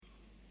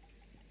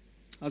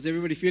How's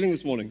everybody feeling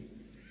this morning?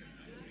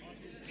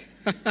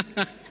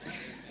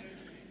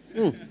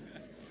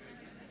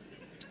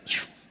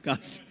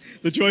 Guys,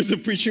 the joys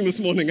of preaching this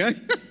morning, eh?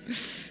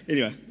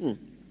 Anyway,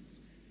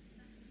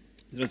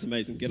 it was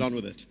amazing. Get on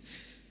with it.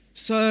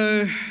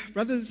 So,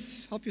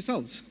 brothers, help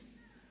yourselves.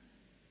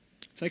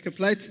 Take a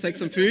plate, take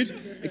some food,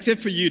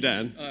 except for you,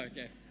 Dan. Oh,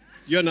 okay.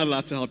 You're not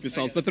allowed to help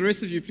yourselves, but the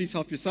rest of you, please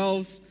help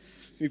yourselves.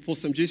 Let me pour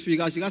some juice for you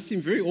guys. You guys seem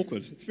very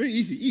awkward. It's very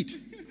easy.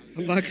 Eat.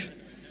 I'm like,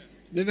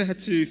 never had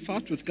to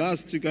fight with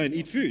guys to go and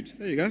eat food.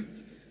 There you go.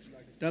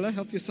 Della,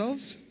 help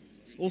yourselves.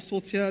 There's all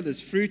sorts here.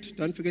 There's fruit.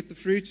 Don't forget the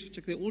fruit.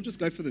 Check, they all just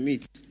go for the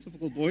meat.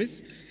 Typical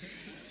boys.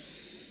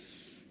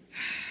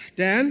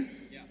 Dan,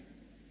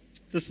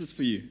 this is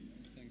for you.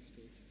 Thanks,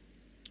 Tiz.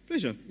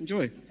 Pleasure.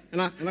 Enjoy.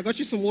 And I got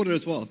you some water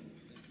as well.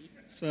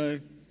 So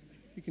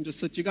you can just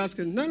sit. You guys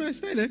can, no,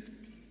 stay there.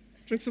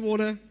 Drink some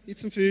water, eat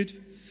some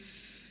food.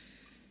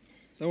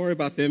 Don't worry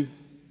about them.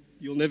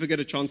 You'll never get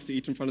a chance to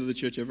eat in front of the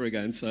church ever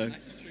again. So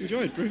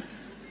enjoy it, bro.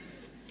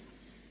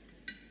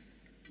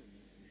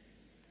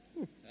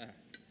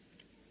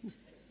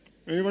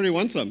 Anybody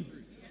want some?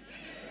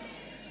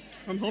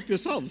 Come help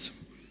yourselves.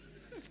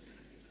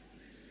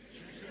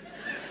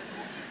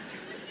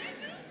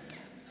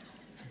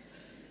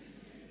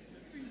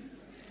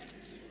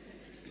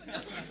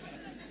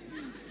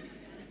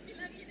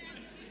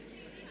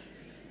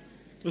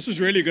 This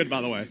was really good,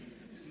 by the way.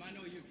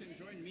 Mano, you can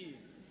join me.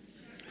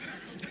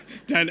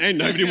 Dan, ain't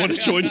nobody want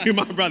to join you,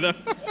 my brother.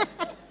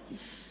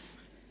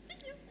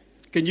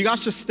 Can you guys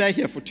just stay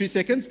here for 2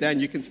 seconds? Dan,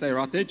 you can stay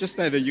right there. Just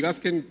stay there. You guys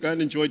can go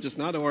and enjoy just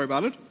now. Don't worry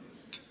about it.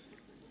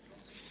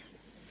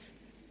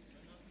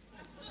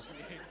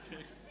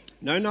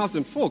 No knives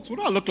and forks. What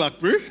do I look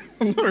like, bro?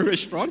 I'm not a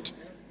restaurant.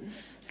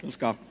 Let's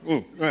go.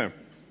 Yeah.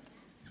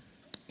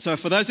 So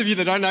for those of you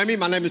that don't know me,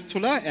 my name is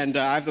Tula, and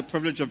I have the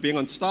privilege of being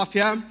on staff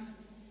here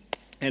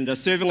and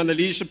serving on the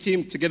leadership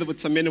team together with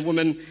some men and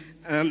women.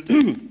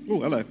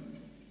 Hello.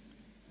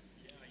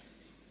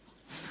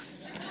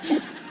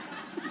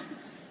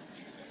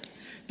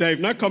 Dave,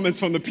 no comments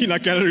from the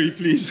peanut gallery,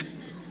 please.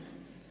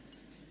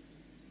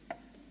 I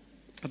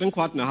didn't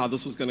quite know how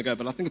this was going to go,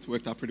 but I think it's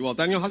worked out pretty well.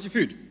 Daniel, how's your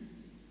food?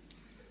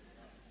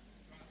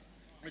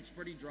 It's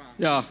pretty dry.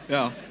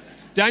 Yeah.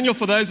 Daniel,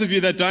 for those of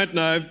you that don't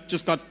know,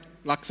 just got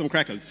like some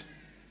crackers,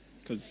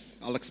 because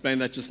I'll explain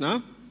that just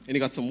now. And he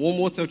got some warm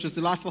water, which is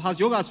delightful. How's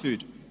your guys'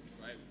 food?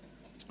 Right.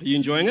 Are you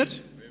enjoying it?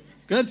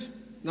 Good.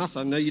 Nice.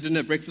 I know you didn't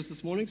have breakfast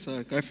this morning,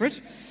 so go for it.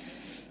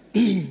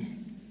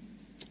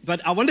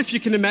 But I wonder if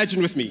you can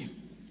imagine with me.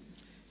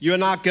 You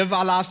and I give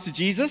our lives to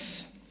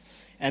Jesus,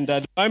 and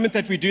the moment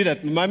that we do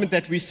that, the moment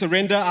that we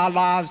surrender our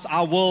lives,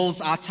 our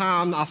wills, our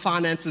time, our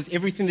finances,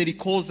 everything that he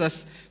calls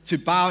us to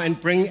bow and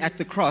bring at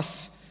the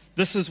cross,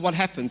 this is what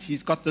happens.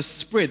 He's got this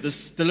spread,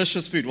 this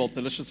delicious food. Well,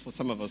 delicious for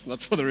some of us,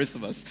 not for the rest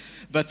of us.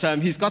 But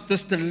he's got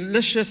this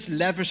delicious,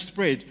 lavish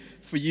spread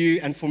for you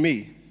and for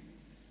me.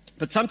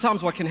 But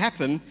sometimes what can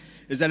happen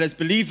is that as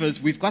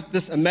believers, we've got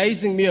this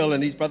amazing meal,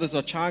 and these brothers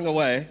are chowing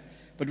away,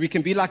 but we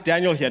can be like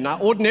Daniel here. Now,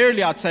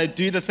 ordinarily, I'd say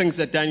do the things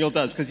that Daniel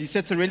does, because he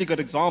sets a really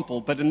good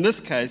example. But in this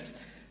case,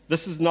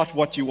 this is not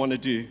what you want to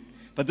do.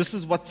 But this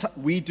is what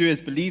we do as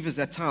believers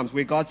at times,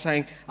 where God's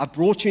saying, I've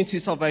brought you into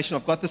salvation.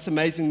 I've got this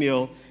amazing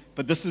meal,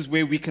 but this is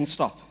where we can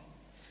stop.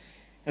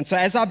 And so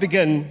as I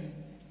begin,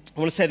 I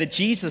want to say that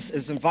Jesus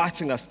is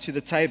inviting us to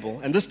the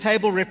table. And this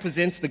table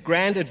represents the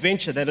grand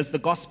adventure that is the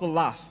gospel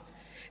life.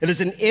 It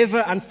is an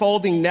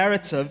ever-unfolding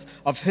narrative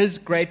of his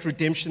great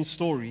redemption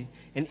story,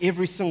 and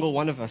every single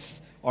one of us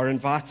are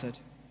invited.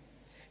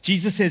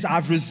 Jesus says,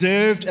 I've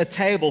reserved a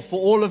table for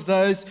all of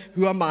those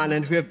who are mine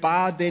and who have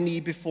bowed their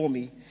knee before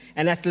me.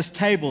 And at this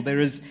table, there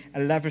is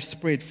a lavish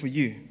spread for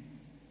you.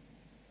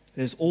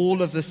 There's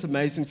all of this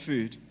amazing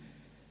food.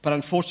 But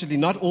unfortunately,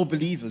 not all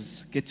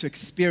believers get to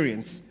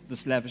experience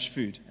this lavish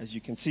food, as you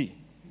can see.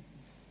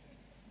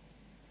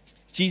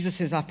 Jesus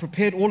says, I've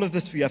prepared all of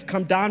this for you. I've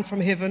come down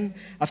from heaven.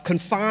 I've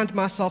confined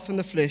myself in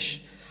the flesh.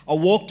 I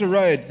walked a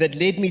road that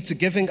led me to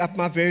giving up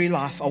my very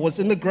life. I was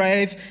in the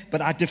grave, but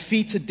I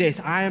defeated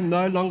death. I am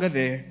no longer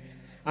there.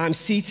 I am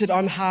seated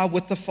on high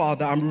with the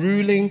Father. I'm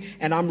ruling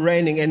and I'm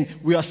reigning, and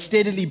we are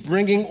steadily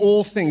bringing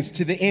all things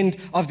to the end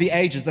of the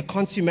ages, the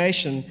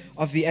consummation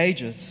of the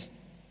ages.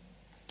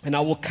 And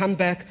I will come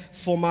back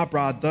for my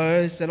bride,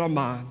 those that are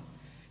mine.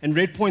 And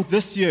Red Point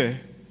this year,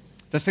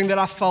 the thing that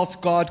I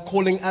felt God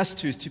calling us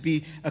to is to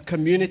be a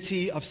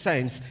community of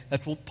saints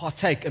that will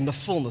partake in the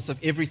fullness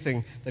of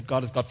everything that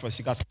God has got for us.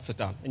 You guys can sit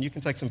down, and you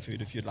can take some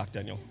food if you'd like,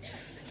 Daniel.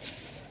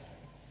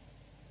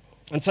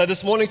 And so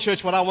this morning,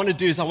 church, what I want to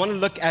do is I want to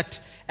look at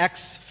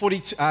Acts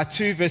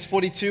 2, verse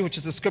 42, which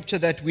is a scripture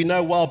that we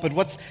know well. But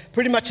what's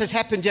pretty much has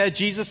happened here,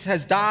 Jesus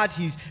has died,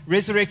 he's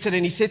resurrected,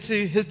 and he said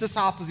to his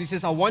disciples, he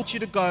says, I want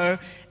you to go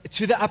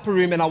to the upper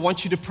room and I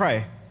want you to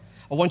pray.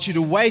 I want you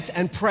to wait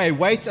and pray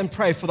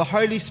for the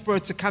Holy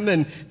Spirit to come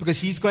in, because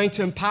he's going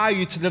to empower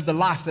you to live the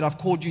life that I've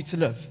called you to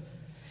live.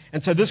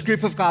 And so this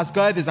group of guys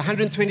go, there's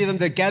 120 of them,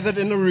 they're gathered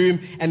in a room,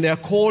 and they're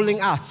calling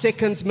out,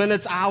 seconds,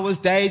 minutes, hours,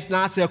 days,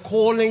 nights, they're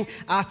calling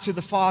out to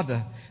the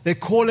Father. They're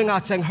calling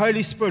out, saying,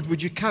 Holy Spirit,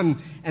 would you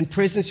come and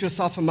presence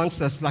yourself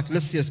amongst us, like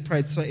Lysias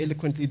prayed so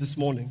eloquently this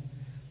morning.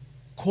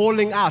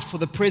 Calling out for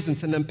the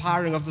presence and the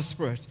empowering of the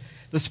Spirit.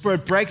 The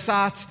Spirit breaks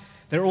out.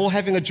 They're all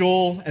having a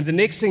jaw. And the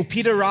next thing,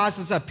 Peter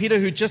rises up. Peter,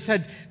 who just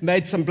had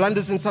made some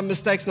blunders and some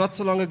mistakes not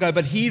so long ago,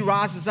 but he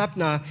rises up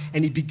now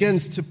and he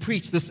begins to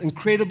preach this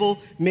incredible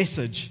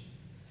message.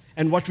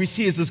 And what we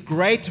see is this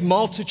great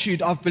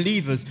multitude of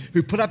believers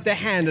who put up their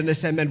hand and they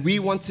say, man, we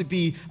want to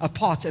be a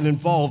part and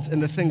involved in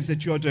the things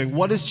that you're doing.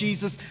 What is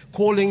Jesus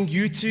calling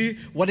you to?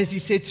 What has he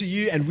said to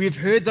you? And we've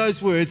heard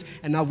those words,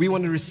 and now we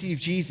want to receive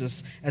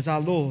Jesus as our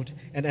Lord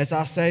and as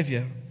our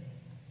Savior.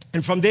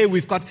 And from there,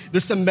 we've got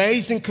this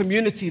amazing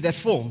community that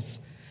forms.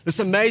 This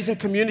amazing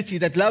community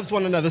that loves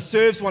one another,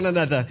 serves one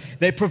another.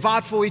 They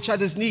provide for each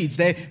other's needs.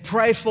 They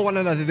pray for one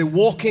another. They're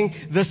walking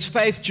this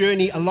faith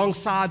journey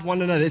alongside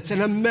one another. It's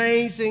an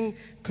amazing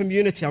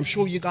community. I'm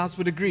sure you guys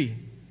would agree.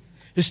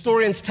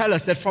 Historians tell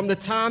us that from the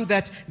time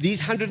that these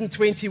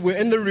 120 were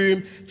in the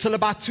room till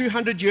about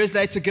 200 years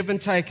later, give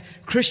and take,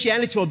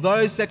 Christianity, or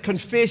those that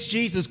confess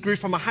Jesus, grew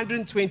from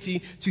 120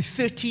 to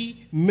 30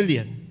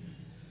 million.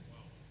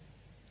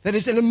 That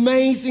is an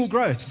amazing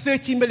growth,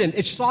 30 million.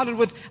 It started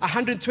with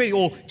 120,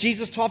 or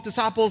Jesus' 12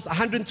 disciples,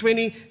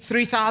 120,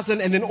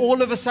 3,000, and then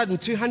all of a sudden,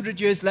 200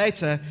 years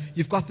later,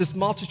 you've got this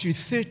multitude,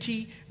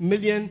 30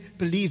 million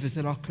believers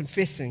that are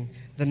confessing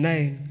the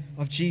name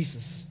of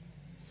Jesus.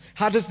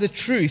 How does the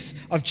truth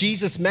of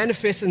Jesus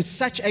manifest in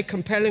such a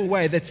compelling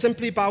way that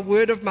simply by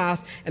word of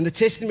mouth and the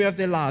testimony of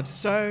their lives,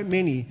 so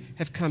many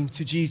have come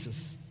to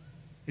Jesus?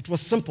 It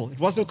was simple. It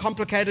wasn't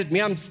complicated. Me,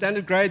 I'm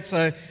standard grade,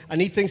 so I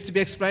need things to be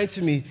explained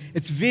to me.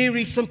 It's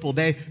very simple.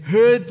 They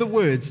heard the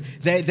words.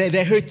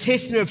 They heard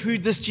testimony of who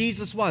this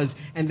Jesus was,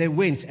 and they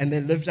went and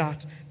they lived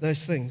out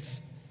those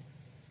things.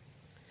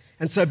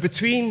 And so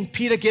between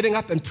Peter getting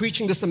up and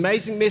preaching this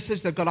amazing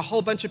message that got a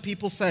whole bunch of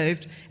people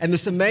saved, and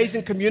this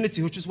amazing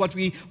community, which is what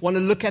we want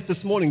to look at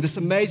this morning, this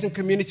amazing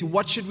community,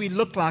 what should we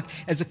look like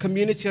as a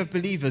community of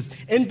believers?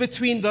 In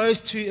between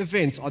those two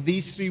events are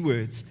these three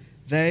words: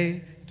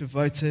 they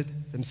devoted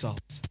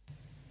themselves.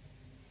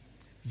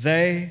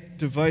 They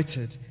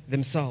devoted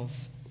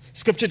themselves.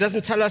 Scripture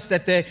doesn't tell us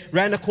that they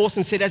ran a course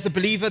and said, as a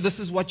believer, this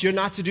is what you're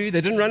not to do. They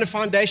didn't run a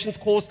foundations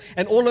course,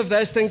 and all of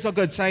those things are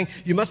good, saying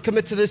you must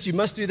commit to this, you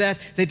must do that.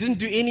 They didn't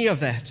do any of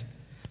that.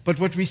 But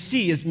what we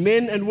see is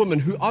men and women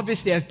who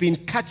obviously have been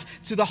cut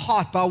to the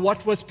heart by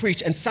what was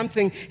preached, and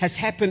something has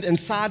happened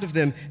inside of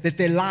them that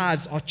their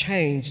lives are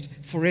changed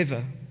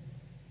forever.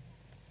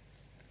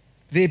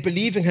 Their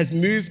believing has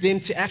moved them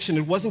to action.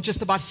 It wasn't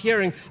just about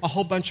hearing a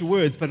whole bunch of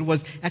words, but it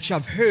was actually,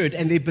 I've heard,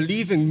 and their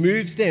believing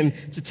moves them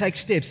to take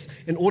steps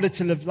in order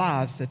to live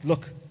lives that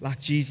look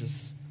like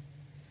Jesus.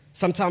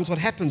 Sometimes what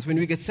happens when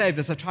we get saved,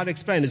 as I try to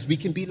explain, is we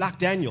can be like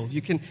Daniel. You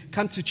can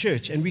come to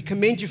church, and we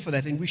commend you for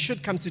that, and we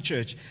should come to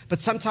church.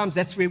 But sometimes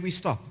that's where we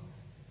stop.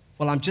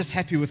 Well, I'm just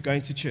happy with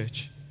going to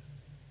church.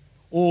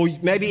 Or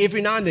maybe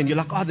every now and then you're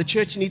like, oh, the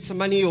church needs some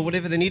money or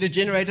whatever. They need a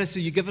generator, so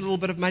you give it a little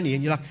bit of money.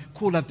 And you're like,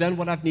 cool, I've done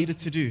what I've needed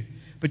to do.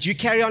 But you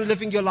carry on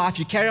living your life.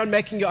 You carry on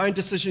making your own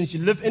decisions.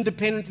 You live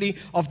independently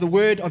of the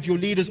word of your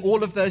leaders,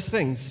 all of those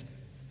things.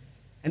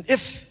 And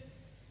if,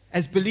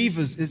 as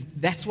believers,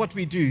 that's what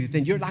we do,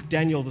 then you're like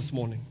Daniel this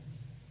morning.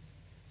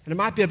 And it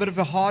might be a bit of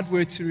a hard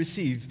word to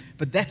receive,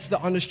 but that's the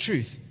honest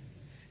truth,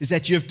 is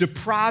that you've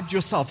deprived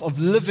yourself of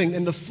living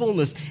in the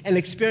fullness and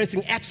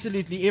experiencing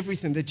absolutely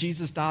everything that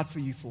Jesus died for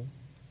you for.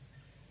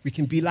 We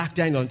can be like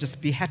Daniel and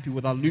just be happy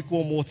with our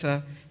lukewarm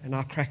water and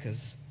our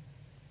crackers.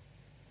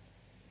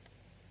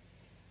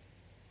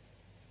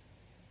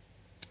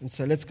 And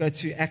so let's go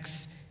to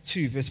Acts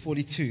 2, verse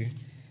 42,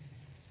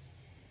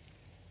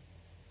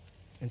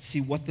 and see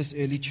what this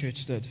early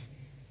church did.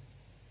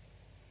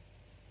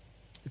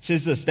 It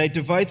says this: they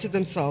devoted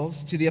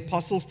themselves to the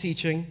apostles'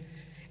 teaching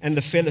and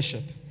the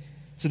fellowship,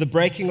 to the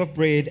breaking of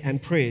bread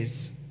and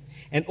prayers.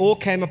 And awe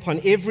came upon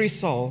every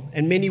soul,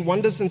 and many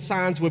wonders and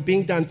signs were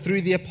being done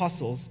through the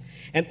apostles.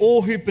 And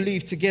all who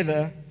believed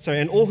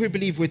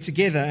were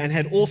together and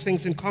had all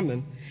things in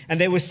common. And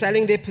they were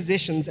selling their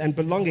possessions and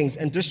belongings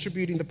and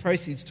distributing the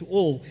proceeds to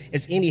all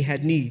as any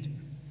had need.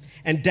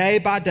 And day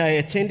by day,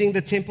 attending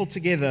the temple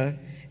together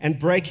and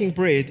breaking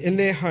bread in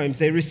their homes,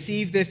 they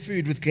received their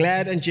food with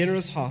glad and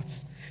generous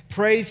hearts,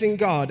 praising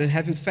God and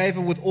having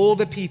favor with all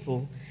the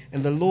people.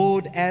 And the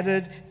Lord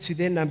added to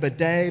their number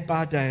day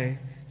by day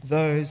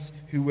those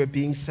who were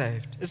being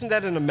saved. Isn't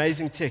that an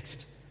amazing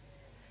text?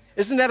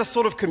 Isn't that a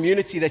sort of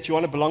community that you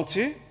want to belong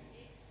to?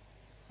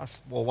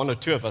 Well, one or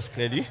two of us,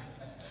 clearly,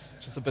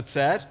 which is a bit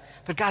sad.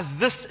 But guys,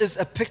 this is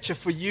a picture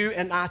for you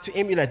and I to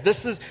emulate.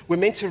 We're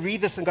meant to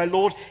read this and go,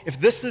 Lord, if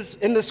this is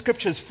in the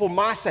scriptures for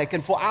my sake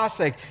and for our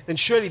sake, then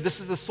surely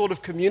this is the sort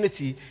of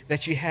community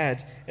that you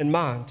had in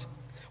mind.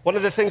 One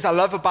of the things I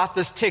love about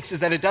this text is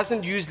that it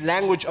doesn't use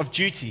language of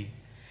duty.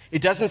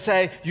 It doesn't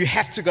say you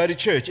have to go to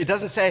church. It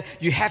doesn't say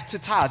you have to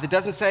tithe. It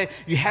doesn't say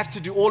you have to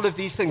do all of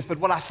these things. But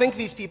what I think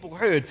these people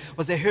heard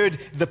was they heard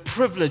the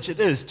privilege it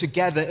is to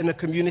gather in a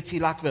community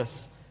like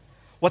this.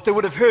 What they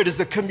would have heard is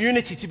the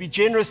community to be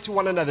generous to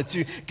one another,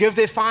 to give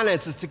their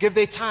finances, to give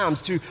their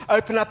times, to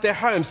open up their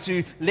homes,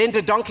 to lend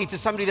a donkey to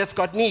somebody that's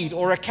got need,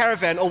 or a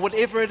caravan, or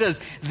whatever it is.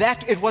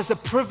 That it was a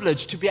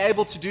privilege to be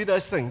able to do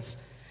those things.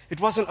 It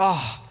wasn't,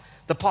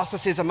 the pastor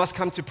says I must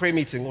come to prayer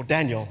meeting, or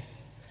Daniel.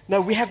 No,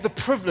 we have the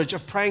privilege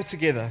of praying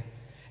together.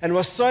 And it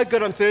was so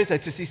good on Thursday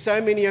to see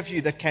so many of you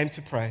that came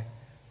to pray.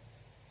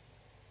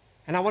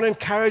 And I want to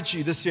encourage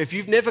you this year, if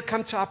you've never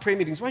come to our prayer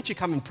meetings, why don't you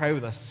come and pray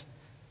with us?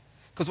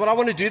 Because what I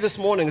want to do this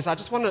morning is I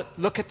just want to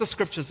look at the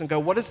scriptures and go,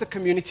 what is the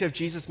community of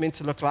Jesus meant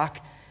to look like?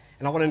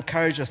 And I want to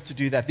encourage us to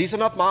do that. These are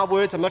not my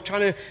words. I'm not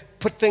trying to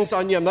put things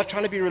on you. I'm not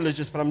trying to be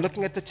religious, but I'm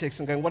looking at the text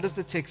and going, what does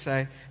the text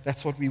say?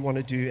 That's what we want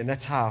to do, and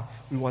that's how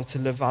we want to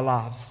live our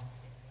lives.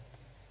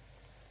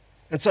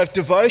 And so if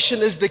devotion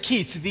is the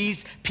key to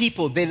these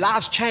people, their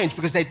lives change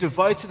because they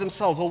devote to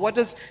themselves. Well, what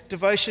does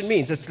devotion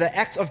mean? It's the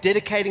act of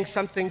dedicating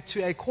something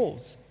to a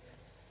cause.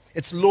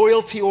 It's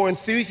loyalty or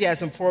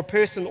enthusiasm for a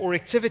person or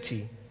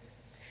activity.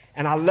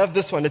 And I love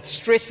this one. It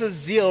stresses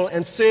zeal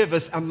and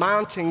service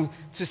amounting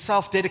to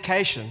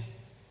self-dedication.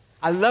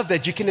 I love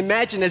that. You can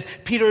imagine as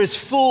Peter is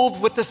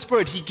filled with the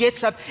Spirit, he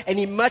gets up and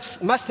he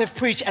must have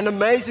preached an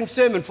amazing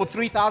sermon for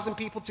 3,000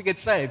 people to get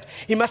saved.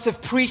 He must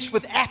have preached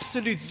with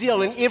absolute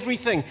zeal in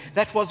everything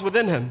that was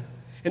within him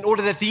in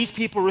order that these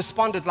people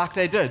responded like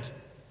they did.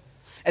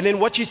 And then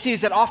what you see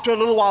is that after a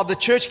little while, the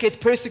church gets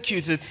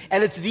persecuted,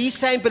 and it's these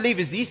same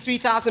believers, these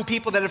 3,000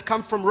 people that have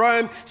come from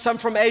Rome, some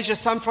from Asia,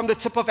 some from the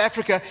tip of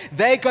Africa,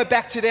 they go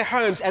back to their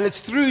homes, and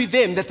it's through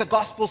them that the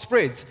gospel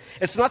spreads.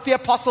 It's not the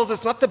apostles,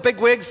 it's not the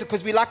bigwigs,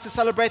 because we like to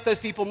celebrate those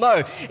people.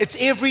 No, it's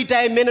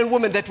everyday men and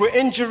women that were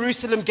in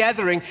Jerusalem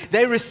gathering.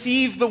 They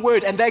receive the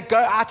word, and they go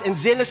out and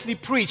zealously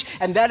preach,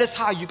 and that is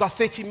how you got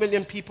 30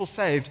 million people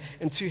saved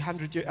in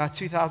 200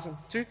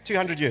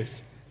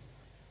 years.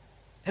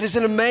 That is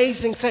an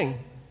amazing thing.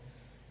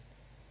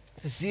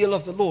 The zeal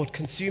of the Lord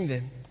consumed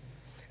them.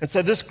 And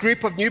so this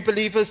group of new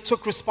believers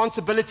took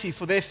responsibility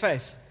for their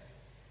faith.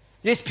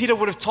 Yes, Peter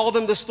would have told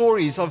them the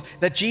stories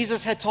that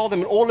Jesus had told them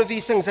and all of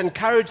these things,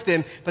 encouraged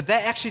them, but they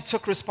actually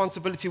took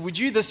responsibility. Would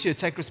you this year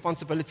take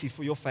responsibility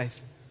for your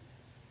faith?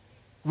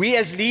 We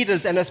as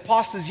leaders and as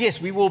pastors, yes,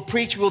 we will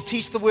preach, we'll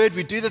teach the word,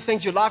 we do the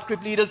things. Your life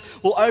group leaders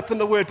will open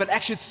the word, but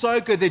actually it's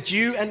so good that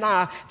you and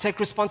I take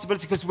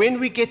responsibility, because when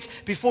we get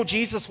before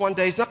Jesus one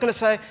day, he's not going to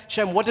say,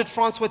 Shem, what did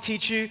Francois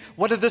teach you?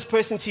 What did this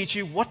person teach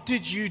you? What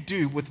did you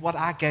do with what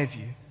I gave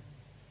you?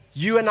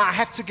 You and I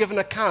have to give an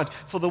account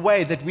for the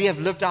way that we have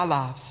lived our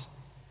lives.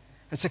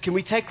 And so can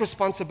we take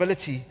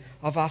responsibility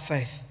of our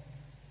faith?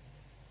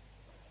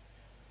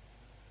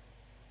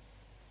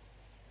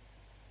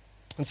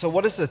 And so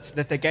what is it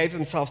that they gave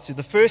themselves to?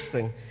 The first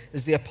thing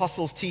is the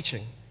apostles'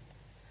 teaching.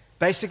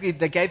 Basically,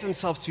 they gave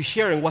themselves to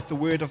hearing what the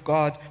word of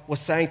God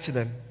was saying to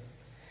them.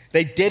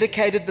 They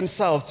dedicated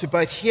themselves to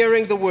both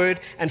hearing the word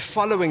and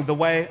following the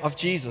way of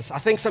Jesus. I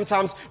think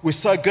sometimes we're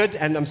so good,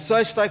 and I'm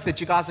so stoked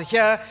that you guys are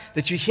here,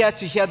 that you're here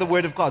to hear the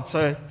word of God.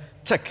 So,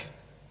 tick,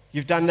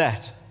 you've done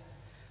that.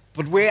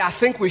 But where I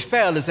think we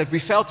fail is that we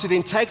fail to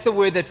then take the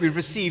word that we've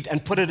received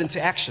and put it into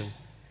action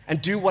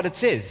and do what it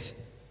says.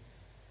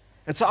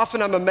 And so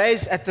often I'm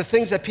amazed at the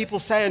things that people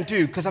say and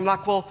do, because I'm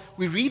like, well,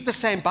 we read the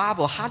same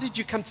Bible. How did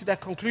you come to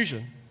that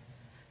conclusion?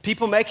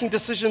 People making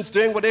decisions,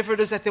 doing whatever it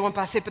is that they want.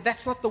 But I said, but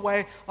that's not the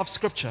way of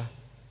Scripture.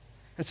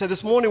 And so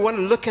this morning we want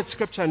to look at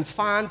Scripture and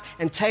find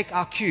and take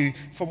our cue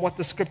from what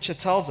the Scripture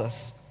tells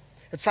us.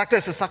 It's like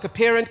this. It's like a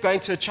parent going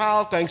to a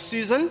child, going,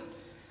 Susan,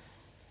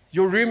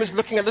 your room is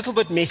looking a little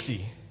bit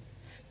messy.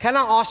 Can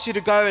I ask you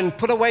to go and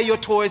put away your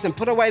toys and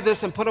put away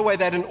this and put away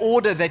that in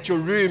order that your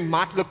room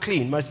might look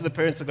clean? Most of the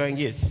parents are going,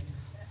 yes.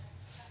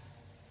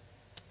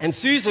 And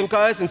Susan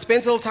goes and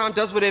spends a little time,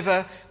 does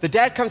whatever. The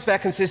dad comes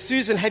back and says,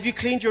 Susan, have you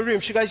cleaned your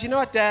room? She goes, you know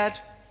what, Dad?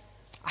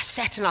 I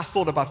sat and I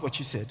thought about what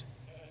you said.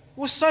 It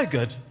was so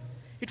good.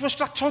 It was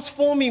like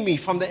transforming me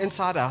from the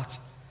inside out.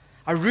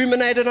 I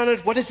ruminated on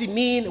it. What does he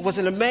mean? It was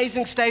an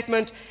amazing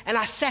statement. And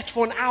I sat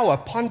for an hour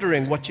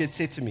pondering what you had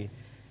said to me.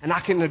 And I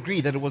can agree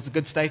that it was a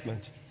good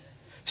statement.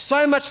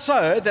 So much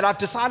so that I've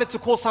decided to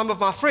call some of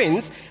my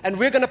friends, and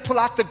we're going to pull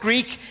out the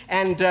Greek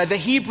and the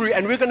Hebrew,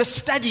 and we're going to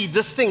study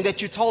this thing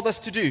that you told us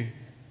to do.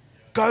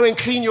 Go and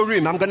clean your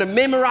room. I'm going to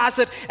memorize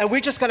it, and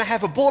we're just going to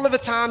have a ball of a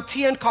time,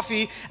 tea and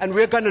coffee, and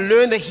we're going to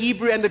learn the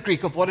Hebrew and the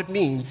Greek of what it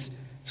means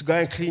to go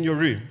and clean your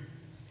room.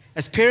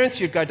 As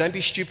parents, you'd go, don't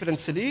be stupid and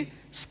silly.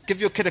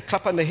 Give your kid a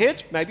clap on the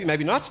head, maybe,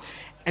 maybe not,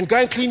 and go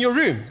and clean your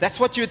room. That's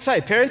what you would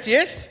say. Parents,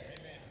 yes?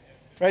 Amen.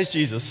 Praise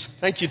Jesus.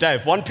 Thank you,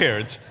 Dave. One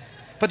parent.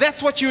 But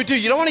that's what you would do.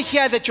 You don't want to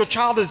hear that your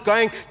child is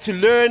going to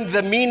learn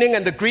the meaning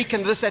and the Greek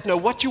and this, that. No,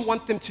 what you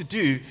want them to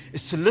do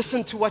is to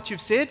listen to what you've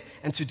said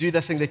and to do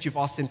the thing that you've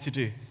asked them to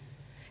do.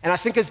 And I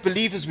think as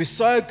believers, we're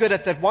so good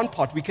at that one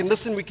part. We can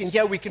listen, we can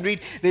hear, we can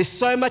read. There's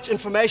so much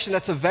information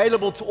that's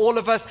available to all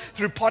of us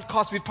through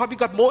podcasts. We've probably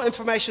got more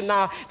information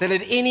now than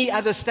at any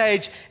other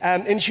stage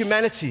in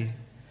humanity.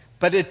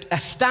 But it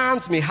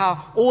astounds me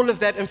how all of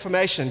that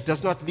information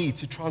does not lead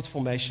to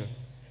transformation.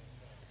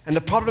 And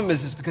the problem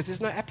is because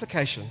there's no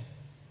application.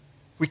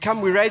 We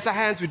come, we raise our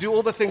hands, we do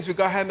all the things, we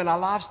go home, and our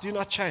lives do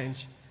not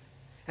change.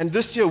 And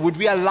this year, would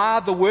we allow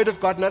the Word of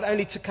God not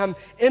only to come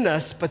in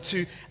us, but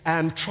to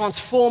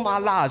transform our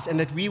lives, and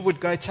that we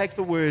would go take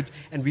the Word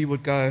and we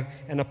would go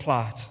and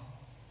apply it.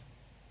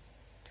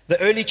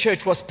 The early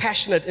church was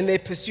passionate in their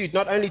pursuit,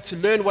 not only to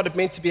learn what it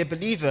meant to be a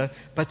believer,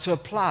 but to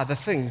apply the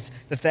things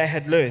that they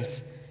had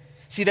learned.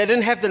 See, they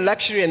didn't have the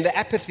luxury and the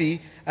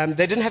apathy,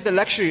 they didn't have the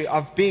luxury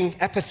of being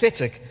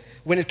apathetic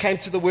when it came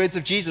to the words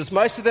of Jesus.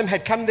 Most of them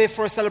had come there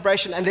for a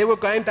celebration and they were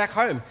going back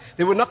home.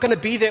 They were not going to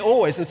be there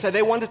always, and so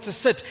they wanted to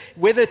sit,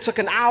 whether it took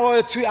an hour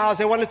or 2 hours,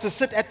 they wanted to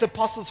sit at the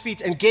apostles'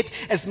 feet and get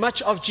as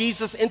much of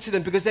Jesus into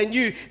them, because they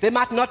knew they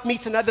might not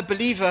meet another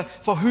believer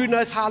for who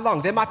knows how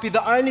long. They might be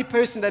the only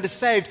person that is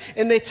saved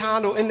in their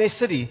town or in their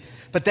city.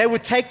 But they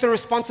would take the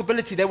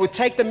responsibility, they would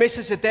take the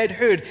message that they'd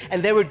heard,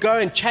 and they would go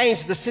and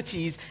change the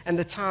cities and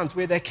the towns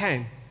where they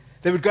came.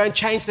 They would go and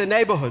change their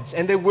neighborhoods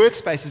and their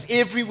workspaces.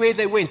 Everywhere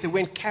they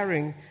went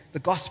carrying the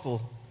gospel.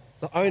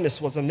 The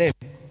onus was on them.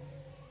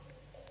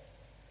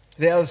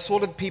 They are the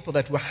sort of people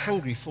that were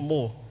hungry for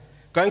more.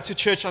 Going to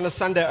church on a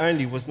Sunday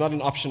only was not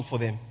an option for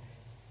them.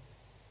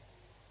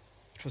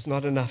 It was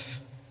not enough.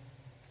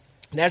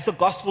 And as the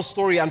gospel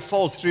story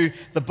unfolds through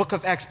the book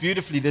of Acts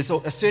beautifully, there's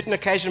a certain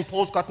occasion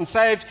Paul's gotten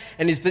saved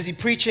and he's busy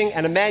preaching,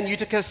 and a man,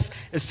 Eutychus,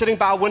 is sitting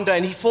by a window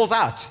and he falls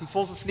out. He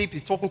falls asleep,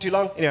 he's talking too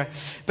long, anyway.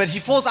 But he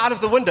falls out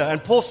of the window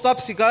and Paul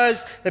stops, he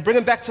goes, they bring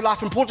him back to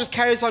life, and Paul just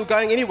carries on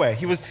going anyway.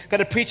 He was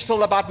going to preach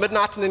till about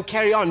midnight and then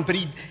carry on, but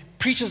he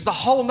preaches the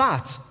whole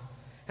night.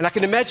 And I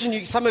can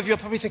imagine some of you are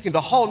probably thinking,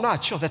 the whole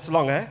night, sure, that's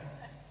long, eh?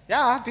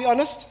 Yeah, be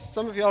honest,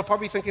 some of you are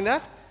probably thinking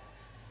that.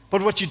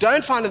 But what you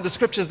don't find in the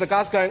scriptures, the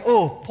guy's going,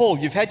 oh, Paul,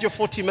 you've had your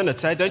 40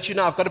 minutes, eh? Don't you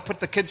know I've got to put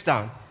the kids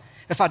down?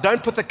 If I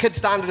don't put the kids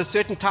down at a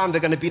certain time,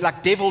 they're going to be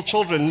like devil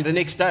children the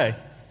next day.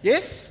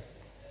 Yes?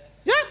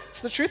 Yeah,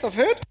 it's the truth, I've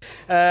heard.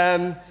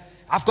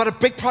 I've got a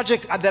big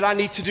project that I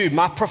need to do.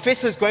 My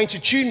professor's going to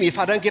tune me if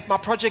I don't get my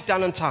project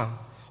done on time.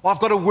 Or I've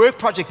got a work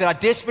project that I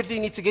desperately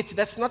need to get to.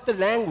 That's not the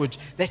language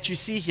that you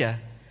see here.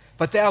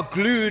 But they are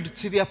glued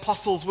to the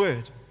apostles'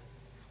 word.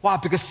 Why?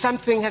 Because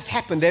something has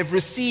happened. They've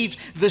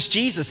received this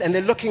Jesus, and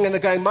they're looking and they're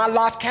going, my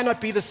life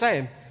cannot be the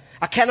same.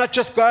 I cannot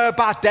just go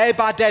about day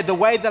by day the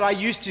way that I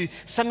used to.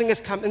 Something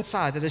has come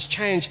inside that has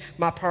changed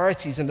my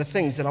priorities and the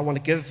things that I want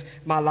to give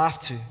my life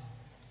to.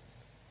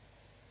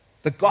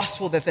 The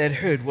gospel that they had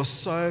heard was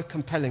so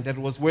compelling that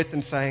it was worth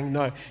them saying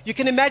no. You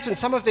can imagine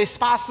some of their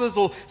spouses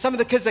or some of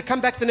the kids that come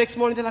back the next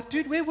morning, they're like,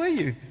 dude, where were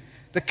you?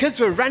 The kids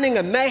were running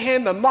a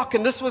mayhem, a mock,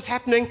 and this was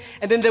happening.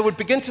 And then they would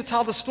begin to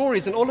tell the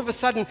stories. And all of a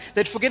sudden,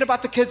 they'd forget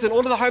about the kids and all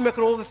of the homework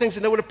and all the things.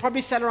 And they would have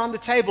probably sat around the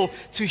table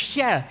to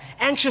hear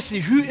anxiously,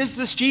 who is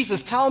this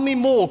Jesus? Tell me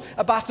more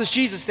about this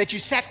Jesus, that you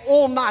sat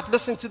all night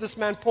listening to this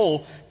man,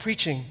 Paul,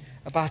 preaching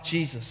about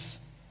Jesus.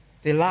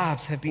 Their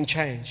lives have been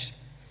changed.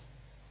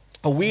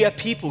 Are we a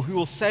people who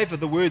will savor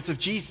the words of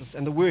Jesus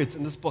and the words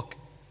in this book?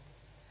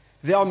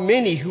 There are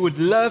many who would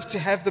love to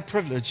have the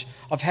privilege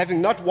of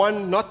having not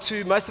one, not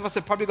two. Most of us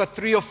have probably got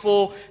 3 or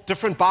 4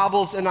 different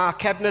Bibles in our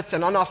cabinets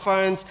and on our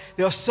phones.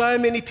 There are so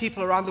many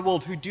people around the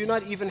world who do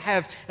not even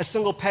have a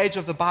single page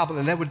of the Bible,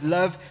 and they would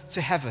love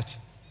to have it.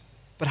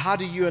 But how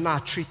do you and I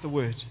treat the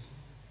Word?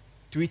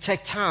 Do we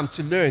take time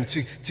to learn,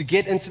 to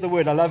get into the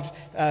Word? I love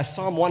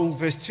Psalm 1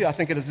 verse 2, I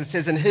think it is. It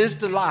says, and his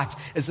delight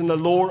is in the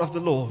law of the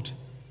Lord.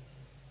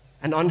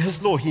 And on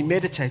his law he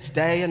meditates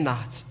day and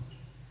night.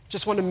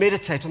 Just want to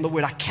meditate on the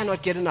word. I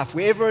cannot get enough.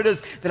 Wherever it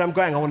is that I'm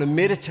going, I want to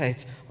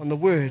meditate on the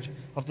word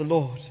of the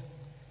Lord.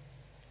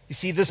 You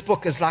see, this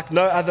book is like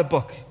no other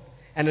book,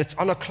 and it's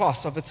on a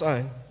class of its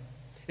own.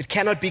 It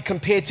cannot be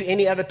compared to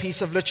any other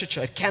piece of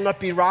literature. It cannot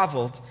be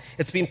rivaled.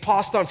 It's been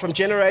passed on from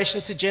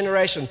generation to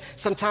generation,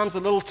 sometimes a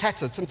little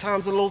tattered,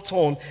 sometimes a little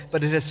torn,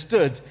 but it has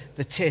stood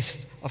the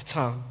test of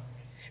time.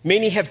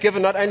 Many have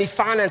given not only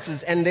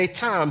finances and their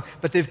time,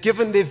 but they've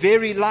given their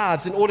very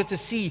lives in order to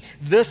see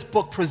this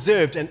book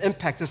preserved and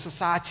impact the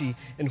society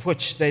in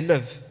which they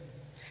live.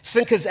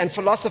 Thinkers and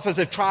philosophers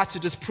have tried to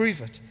disprove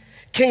it.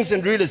 Kings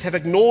and rulers have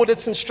ignored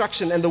its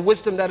instruction and the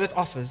wisdom that it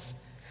offers.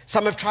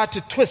 Some have tried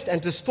to twist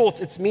and distort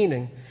its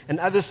meaning, and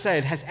others say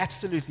it has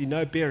absolutely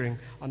no bearing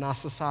on our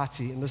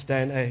society in this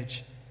day and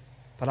age.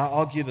 But I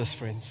argue this,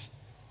 friends,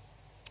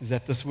 is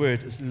that this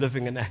word is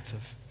living and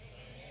active.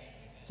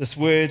 This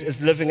word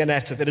is living and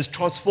active. It is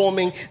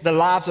transforming the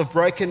lives of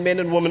broken men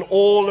and women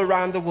all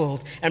around the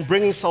world and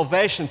bringing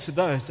salvation to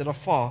those that are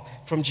far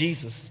from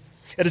Jesus.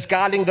 It is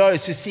guiding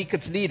those who seek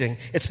its leading.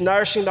 It's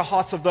nourishing the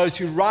hearts of those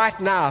who right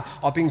now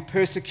are being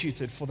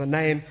persecuted for the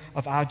name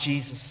of our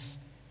Jesus.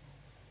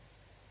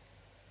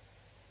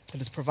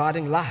 It is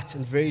providing light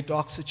in very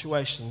dark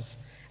situations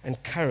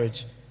and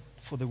courage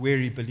for the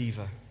weary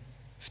believer.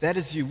 If that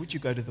is you, would you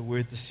go to the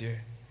Word this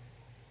year?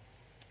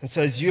 And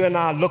so as you and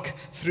I look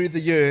through the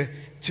year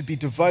to be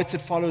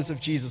devoted followers of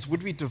Jesus,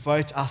 would we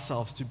devote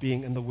ourselves to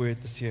being in the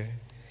Word this year?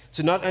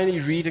 To not only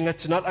reading it,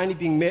 to not only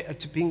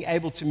being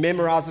able to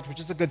memorize it,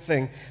 which is a good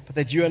thing, but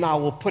that you and I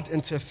will put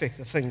into effect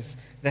the things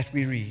that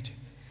we read.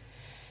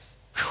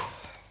 Whew.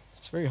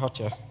 It's very hot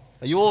here.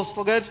 Are you all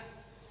still good?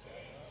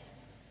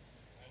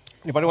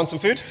 Anybody want some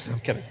food? No, I'm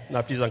kidding.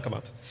 No, please don't come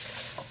up.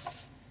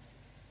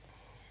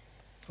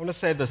 I want to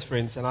say this,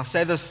 friends, and I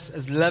say this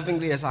as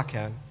lovingly as I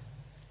can,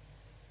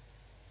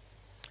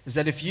 is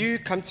that if you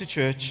come to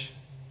church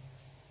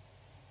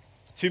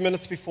 2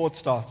 minutes before it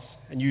starts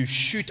and you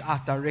shoot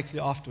out directly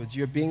afterwards,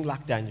 you're being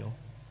like Daniel.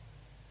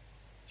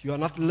 You are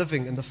not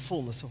living in the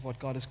fullness of what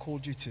God has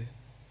called you to.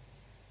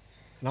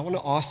 And I want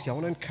to ask you, I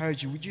want to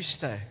encourage you, would you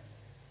stay?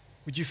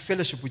 Would you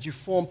fellowship? Would you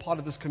form part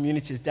of this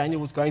community? As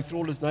Daniel was going through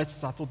all his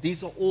notes, I thought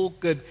these are all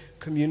good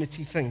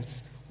community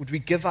things. Would we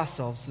give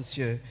ourselves this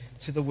year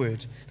to the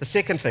Word? The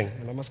second thing,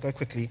 and I must go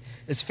quickly,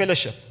 is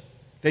fellowship.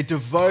 They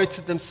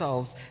devoted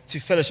themselves to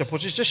fellowship,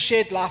 which is just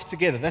shared life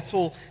together. That's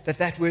all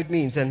that word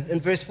means. And in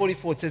verse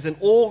 44 it says, and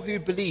all who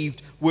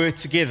believed were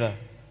together.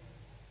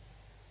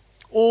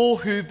 All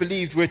who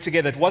believed were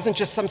together. It wasn't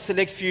just some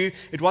select few.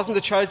 It wasn't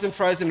the chosen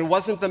frozen. It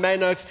wasn't the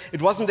main oaks.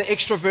 It wasn't the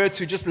extroverts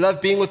who just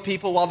loved being with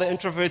people while the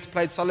introverts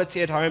played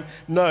solitaire at home.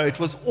 No, it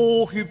was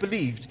all who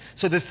believed.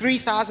 So the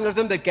 3,000 of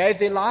them that gave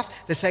their life,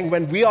 they're saying,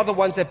 when we are the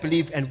ones that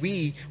believe and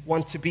we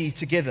want to be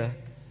together.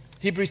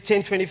 Hebrews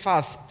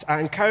 10:25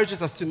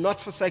 encourages us to not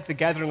forsake the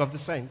gathering of the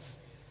saints.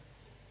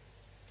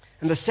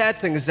 And the sad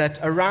thing is that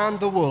around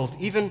the world,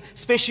 even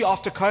especially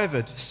after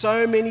COVID,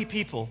 so many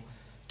people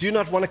do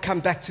not want to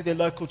come back to their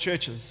local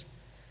churches.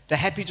 They're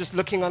happy just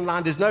looking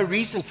online. There's no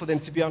reason for them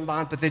to be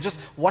online, but they're just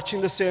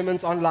watching the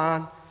sermons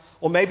online.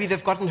 Or maybe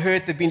they've gotten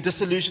hurt, they've been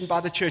disillusioned by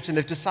the church, and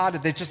they've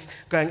decided they're just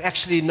going,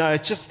 actually, no,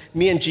 it's just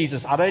me and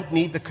Jesus. I don't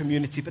need the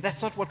community. But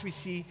that's not what we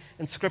see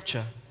in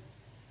Scripture.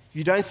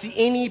 You don't see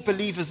any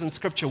believers in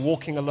Scripture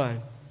walking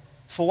alone.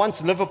 For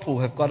once, Liverpool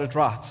have got it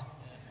right.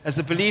 As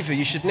a believer,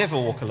 you should never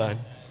walk alone.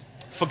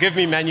 Forgive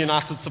me, Man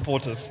United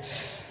supporters.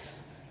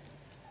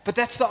 But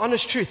that's the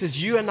honest truth,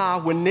 is you and I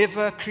were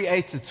never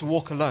created to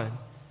walk alone.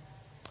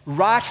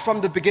 Right from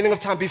the beginning of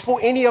time, before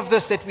any of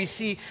this that we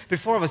see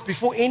before of us,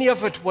 before any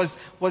of it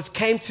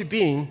came to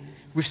being,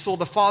 we saw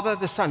the Father,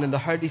 the Son, and the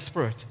Holy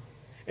Spirit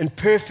in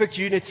perfect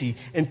unity,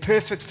 in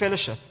perfect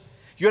fellowship.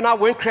 You and I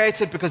weren't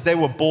created because they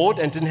were bored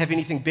and didn't have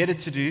anything better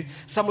to do.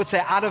 Some would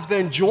say out of the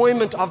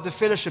enjoyment of the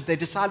fellowship, they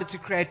decided to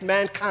create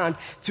mankind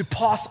to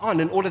pass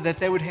on in order that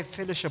they would have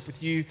fellowship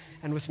with you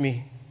and with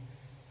me.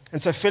 And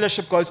so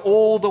fellowship goes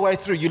all the way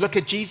through. You look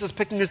at Jesus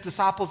picking his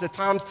disciples. At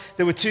times,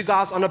 there were 2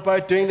 guys on a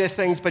boat doing their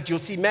things, but you'll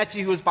see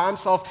Matthew, who was by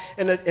himself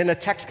in a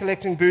tax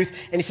collecting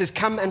booth, and he says,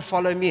 come and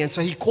follow me. And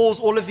so he calls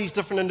all of these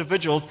different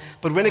individuals,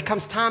 but when it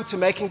comes time to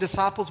making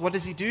disciples, what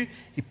does he do?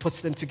 He puts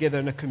them together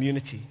in a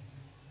community.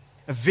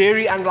 A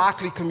very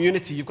unlikely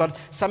community. You've got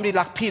somebody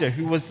like Peter,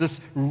 who was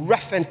this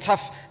rough and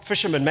tough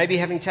fisherman, maybe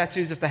having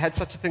tattoos if they had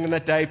such a thing in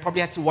that day.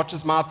 Probably had to watch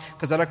his mouth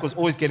because that was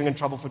always getting in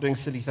trouble for doing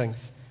silly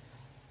things.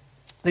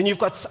 Then you've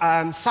got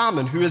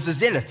Simon, who is a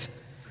zealot.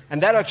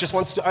 And that oak just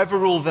wants to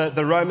overrule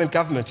the Roman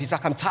government. He's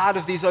like, I'm tired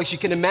of these oaks. You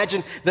can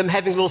imagine them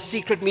having little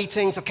secret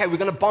meetings. Okay, we're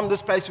going to bomb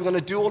this place. We're going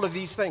to do all of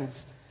these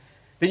things.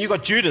 Then you've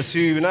got Judas,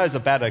 who knows a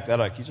bad oak, that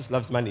oak. He just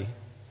loves money.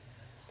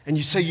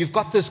 And so you've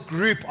got this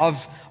group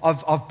of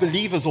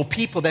believers or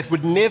people that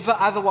would never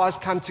otherwise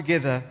come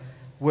together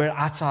were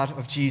outside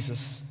of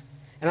Jesus.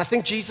 And I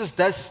think Jesus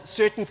does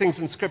certain things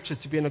in Scripture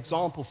to be an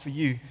example for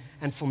you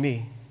and for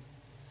me.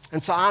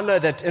 And so I know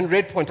that in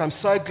Red Point, I'm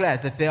so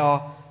glad that there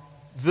are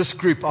this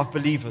group of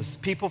believers,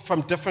 people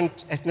from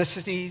different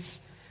ethnicities,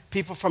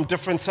 people from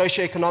different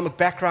socioeconomic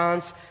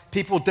backgrounds,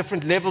 people with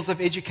different levels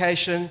of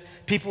education,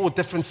 people with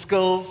different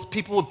skills,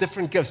 people with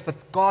different gifts. But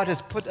God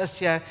has put us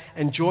here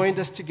and joined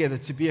us together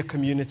to be a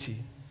community.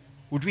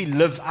 Would we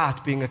live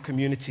out being a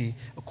community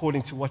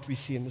according to what we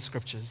see in the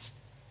Scriptures?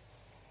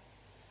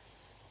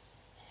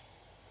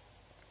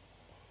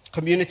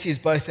 Community is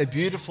both a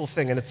beautiful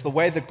thing, and it's the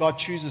way that God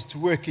chooses to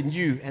work in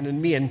you and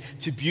in me and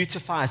to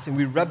beautify us, and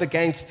we rub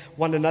against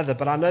one another.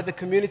 But I know the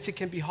community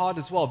can be hard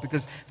as well,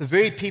 because the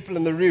very people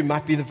in the room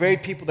might be the very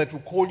people that will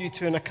call you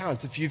to an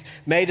account. If you've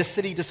made a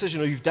silly decision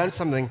or you've done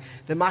something,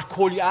 they might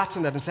call you out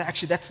on that and say,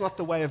 actually, that's not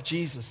the way of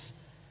Jesus.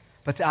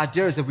 But the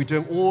idea is that we're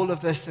doing all of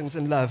those things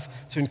in love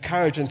to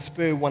encourage and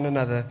spur one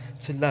another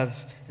to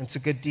love and to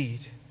good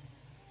deed.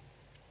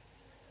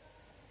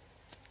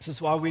 This is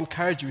why we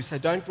encourage you. We say,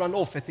 don't run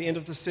off at the end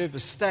of the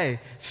service. Stay,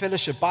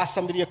 fellowship, buy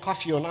somebody a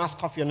coffee or an iced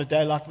coffee on a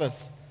day like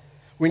this.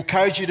 We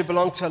encourage you to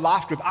belong to a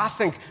life group. I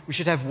think we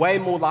should have way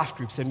more life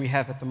groups than we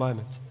have at the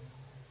moment.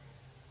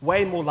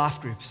 Way more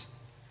life groups.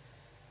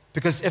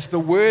 Because if the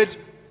word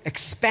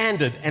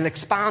expanded and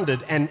expounded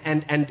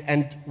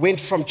and went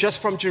from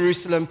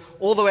Jerusalem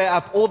all the way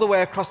up, all the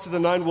way across to the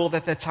known world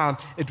at that time,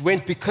 it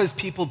went because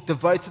people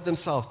devoted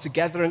themselves to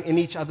gathering in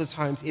each other's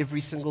homes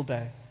every single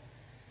day.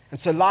 And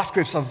so life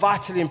groups are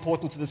vitally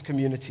important to this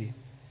community.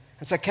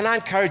 And so can I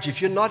encourage you, if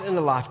you're not in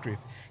a life group,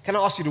 can I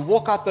ask you to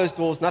walk out those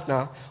doors, not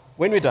now,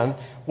 when we're done,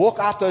 walk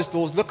out those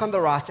doors, look on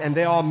the right, and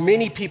there are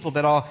many people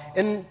that are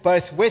in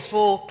both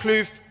Westville,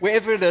 Kloof,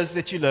 wherever it is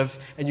that you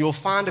live, and you'll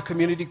find a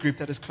community group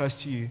that is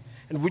close to you.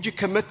 And would you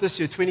commit this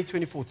year,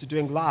 2024, to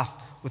doing life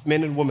with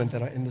men and women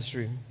that are in this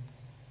room?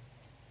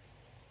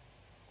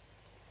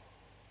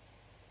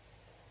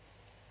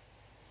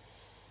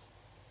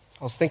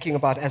 I was thinking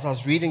about, as I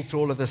was reading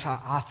through all of this,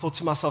 I thought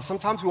to myself,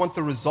 sometimes we want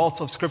the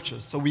result of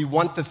scriptures. So we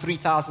want the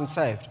 3,000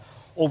 saved,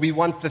 or we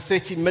want the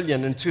 30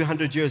 million in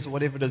 200 years, or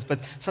whatever it is.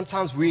 But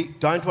sometimes we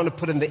don't want to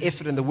put in the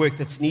effort and the work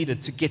that's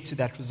needed to get to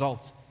that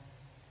result.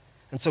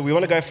 And so we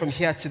want to go from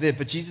here to there.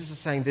 But Jesus is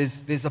saying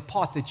there's a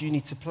part that you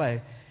need to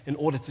play in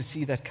order to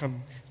see that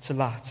come to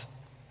light.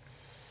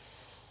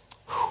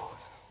 Whew.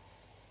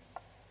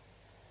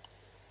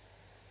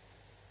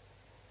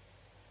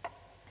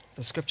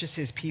 The scripture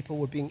says people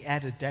were being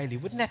added daily.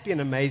 Wouldn't that be an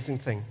amazing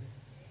thing?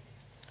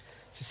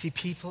 To see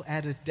people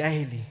added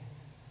daily.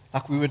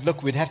 Like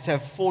we'd have to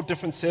have 4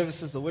 different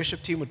services. The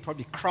worship team would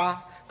probably cry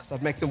because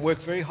I'd make them work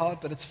very hard,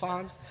 but it's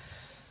fine.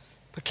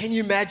 But can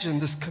you imagine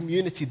this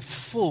community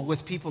full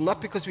with people,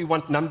 not because we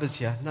want numbers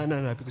here.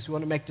 No, because we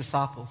want to make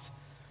disciples.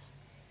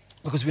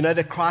 Because we know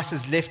that Christ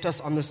has left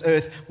us on this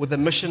earth with a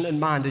mission in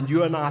mind, and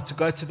you and I to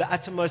go to the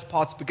uttermost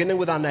parts, beginning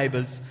with our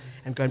neighbors,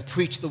 and go and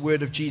preach the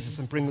word of Jesus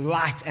and bring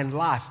light and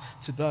life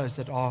to those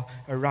that are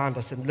around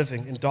us and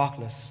living in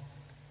darkness.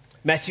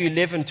 Matthew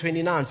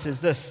 11:29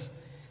 says this.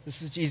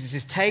 This is Jesus. He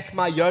says, take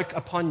my yoke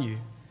upon you.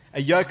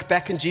 A yoke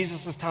back in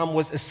Jesus' time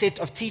was a set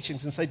of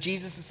teachings. And so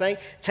Jesus is saying,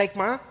 take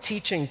my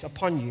teachings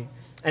upon you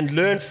and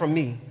learn from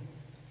me.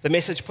 The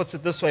Message puts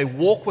it this way: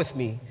 walk with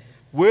me,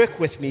 work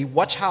with me,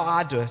 watch how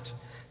I do it.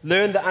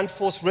 Learn the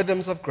unforced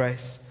rhythms of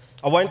grace.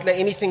 I won't lay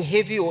anything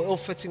heavy or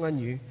ill-fitting on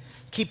you.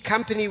 Keep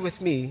company with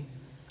me,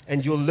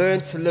 and you'll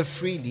learn to live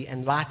freely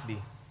and lightly.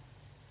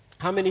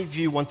 How many of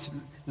you want to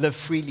live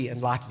freely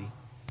and lightly?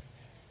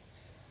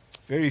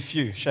 Very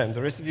few. Shame.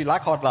 The rest of you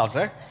like hard lives,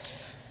 eh?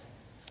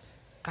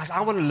 Guys,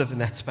 I want to live in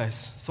that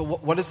space. So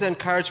what is the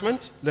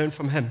encouragement? Learn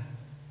from him.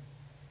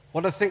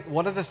 What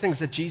are the things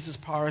that Jesus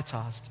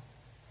prioritized?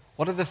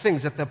 What are the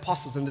things that the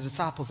apostles and the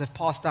disciples have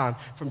passed down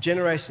from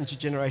generation to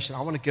generation?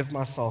 I want to give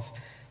myself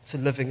to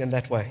living in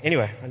that way.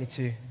 Anyway, I need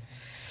to...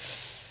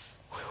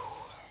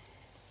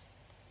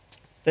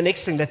 The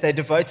next thing that they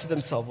devoted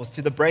themselves was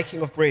to the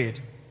breaking of bread.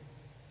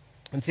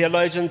 And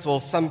theologians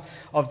or some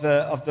of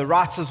the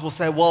writers will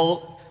say,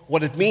 well,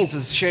 what it means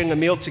is sharing a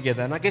meal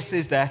together. And I guess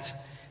there's that.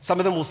 Some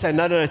of them will say,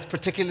 no, it's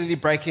particularly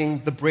breaking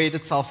the bread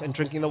itself and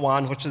drinking the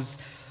wine, which is,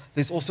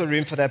 there's also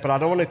room for that. But I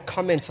don't want to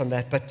comment on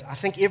that. But I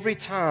think every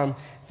time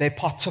they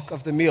partook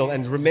of the meal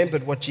and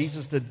remembered what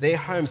Jesus did, their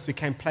homes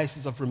became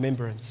places of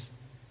remembrance.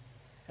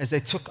 As they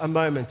took a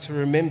moment to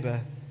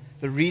remember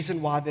the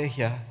reason why they're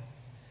here.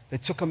 They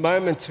took a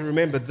moment to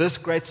remember this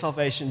great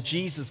salvation,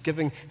 Jesus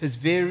giving his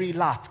very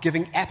life,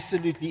 giving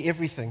absolutely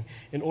everything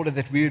in order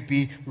that we would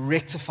be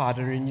rectified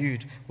and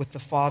renewed with the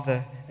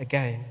Father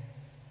again.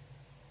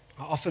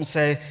 I often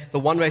say the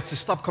one way to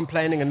stop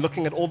complaining and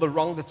looking at all the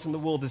wrong that's in the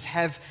world is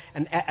have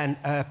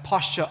a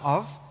posture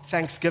of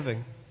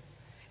thanksgiving.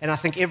 And I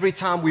think every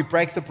time we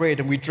break the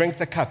bread and we drink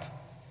the cup,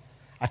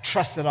 I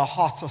trust that our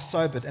hearts are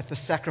sobered at the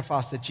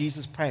sacrifice that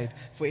Jesus paid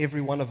for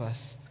every one of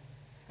us.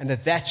 And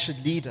that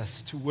should lead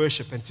us to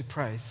worship and to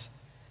praise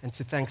and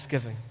to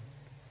thanksgiving.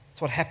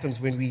 It's what happens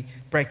when we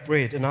break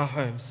bread in our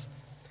homes.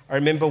 I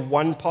remember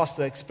one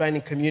pastor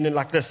explaining communion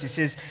like this. He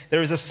says,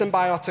 there is a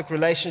symbiotic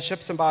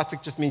relationship.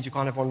 Symbiotic just means you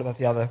can't have one without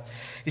the other.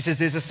 He says,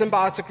 there's a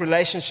symbiotic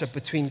relationship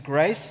between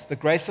grace, the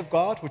grace of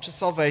God, which is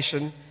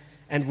salvation,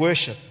 and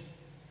worship.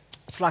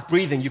 It's like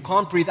breathing. You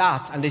can't breathe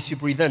out unless you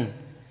breathe in.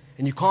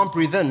 And you can't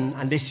breathe in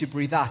unless you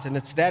breathe out. And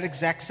it's that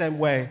exact same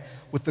way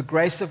with the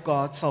grace of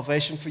God,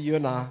 salvation for you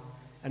and I,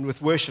 and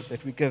with worship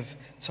that we give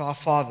to our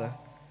Father.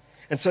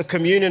 And so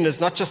communion is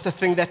not just a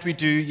thing that we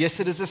do. Yes,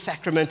 it is a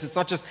sacrament. It's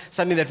not just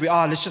something that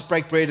let's just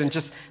break bread and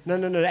just,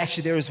 no.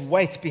 Actually, there is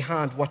weight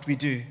behind what we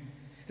do.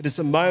 It is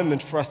a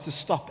moment for us to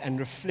stop and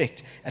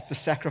reflect at the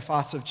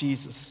sacrifice of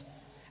Jesus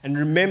and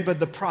remember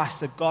the price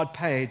that God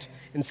paid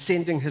in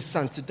sending his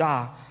Son to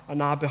die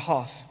on our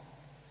behalf.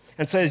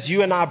 And so as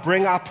you and I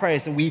bring our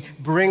praise and we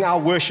bring our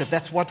worship,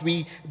 that's what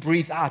we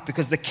breathe out,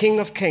 because the King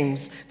of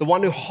Kings, the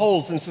one who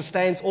holds and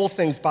sustains all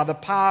things by the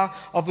power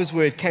of his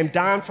word, came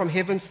down from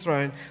heaven's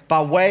throne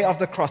by way of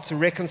the cross to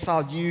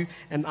reconcile you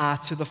and I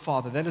to the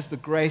Father. That is the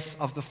grace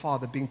of the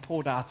Father being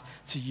poured out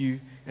to you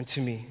and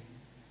to me.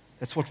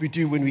 That's what we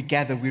do when we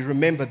gather. We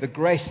remember the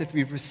grace that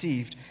we've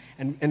received,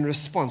 and in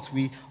response,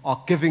 we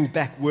are giving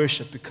back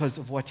worship because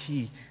of what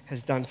he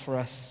has done for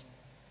us.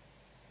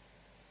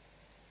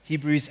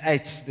 Hebrews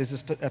 8,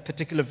 there's a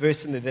particular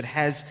verse in there that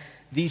has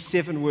these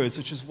 7 words,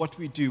 which is what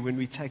we do when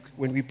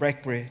we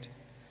break bread.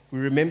 We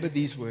remember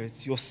these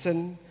words: your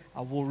sin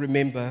I will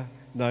remember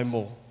no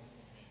more.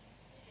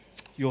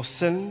 Your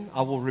sin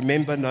I will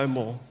remember no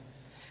more.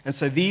 And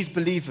so these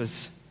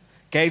believers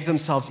gave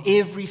themselves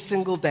every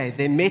single day.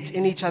 They met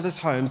in each other's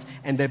homes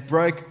and they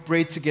broke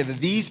bread together.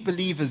 These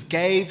believers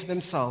gave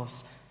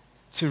themselves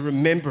to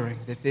remembering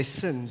that their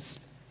sins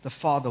the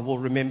Father will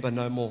remember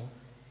no more.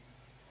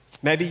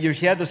 Maybe you're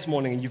here this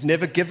morning and you've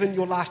never given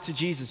your life to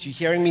Jesus. You're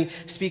hearing me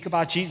speak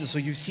about Jesus, or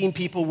you've seen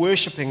people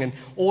worshiping and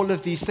all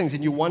of these things,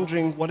 and you're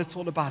wondering what it's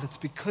all about. It's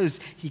because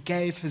he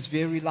gave his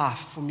very life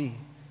for me.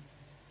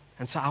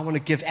 And so I want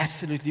to give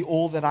absolutely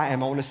all that I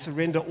am. I want to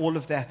surrender all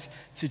of that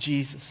to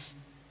Jesus.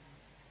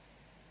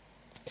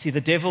 See,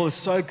 the devil is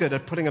so good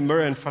at putting a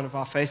mirror in front of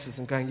our faces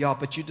and going, yeah,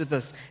 but you did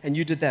this and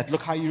you did that.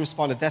 Look how you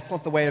responded. That's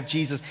not the way of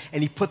Jesus.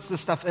 And he puts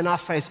this stuff in our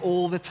face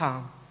all the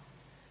time.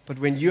 But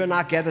when you and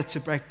I gather to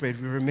break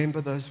bread, we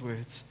remember those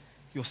words.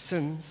 Your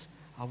sins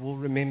I will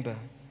remember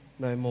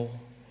no more.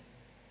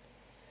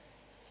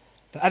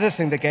 The other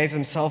thing they gave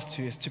themselves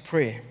to is to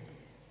pray.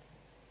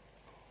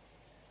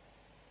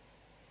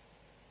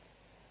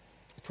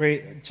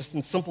 Pray, just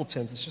in simple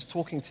terms, it's just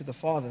talking to the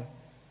Father.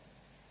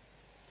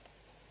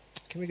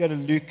 Can we go to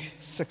Luke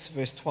 6,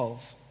 verse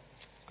 12?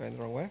 Going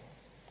the wrong way.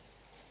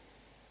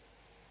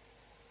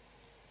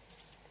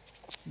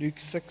 Luke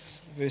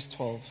 6, verse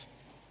 12.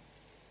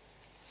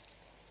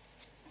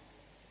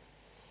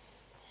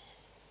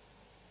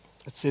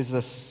 It says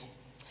this: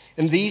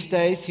 In these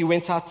days he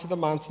went out to the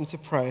mountain to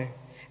pray,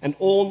 and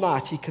all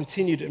night he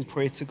continued in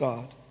prayer to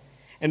God.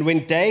 And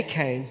when day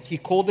came, he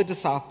called the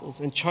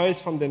disciples and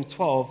chose from them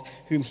 12,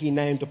 whom he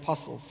named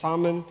apostles: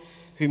 Simon,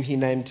 whom he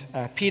named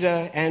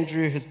Peter,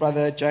 Andrew, his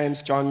brother,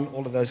 James, John,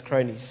 all of those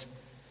cronies.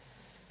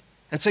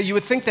 And so you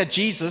would think that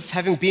Jesus,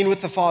 having been with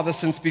the Father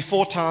since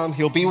before time,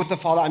 he'll be with the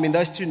Father. I mean,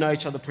 those two know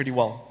each other pretty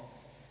well.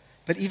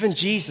 But even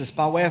Jesus,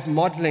 by way of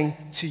modeling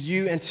to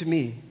you and to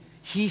me,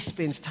 he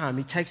spends time.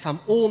 He takes time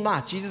all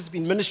night. Jesus has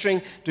been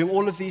ministering, doing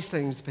all of these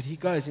things, but he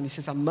goes and he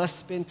says, I must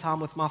spend time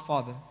with my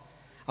Father.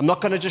 I'm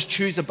not going to just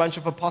choose a bunch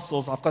of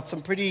apostles. I've got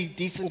some pretty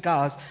decent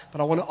guys, but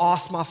I want to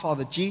ask my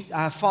Father,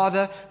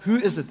 Father, who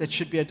is it that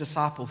should be a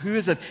disciple? Who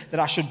is it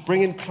that I should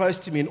bring in close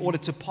to me in order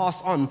to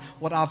pass on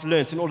what I've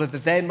learned, in order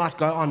that they might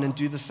go on and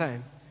do the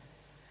same?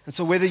 And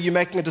so whether you're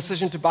making a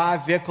decision to buy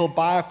a vehicle,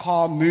 buy a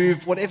car,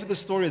 move, whatever the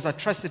story is, I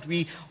trust that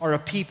we are a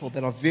people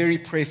that are very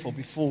prayerful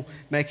before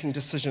making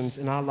decisions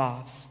in our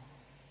lives.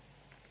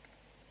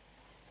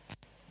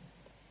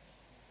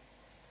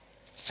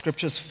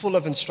 Scripture is full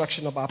of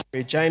instruction about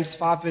prayer. James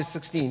 5 verse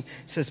 16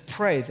 says,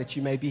 pray that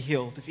you may be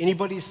healed. If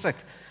anybody is sick,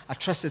 I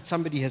trust that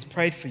somebody has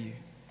prayed for you.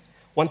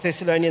 1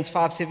 Thessalonians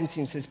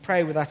 5:17 says,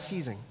 pray without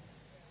ceasing.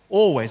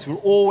 Always, we're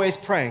always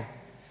praying.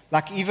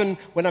 Like even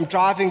when I'm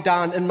driving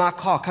down in my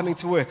car coming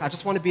to work, I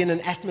just want to be in an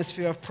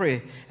atmosphere of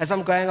prayer. As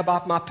I'm going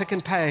about my pick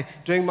and pay,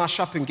 doing my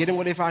shopping, getting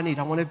whatever I need,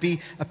 I want to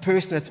be a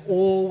person that's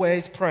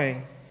always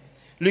praying.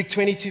 Luke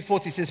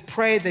 22:40 says,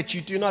 pray that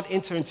you do not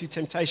enter into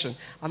temptation.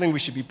 I think we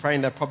should be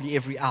praying that probably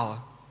every hour.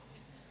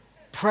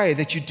 Pray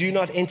that you do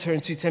not enter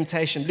into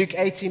temptation. Luke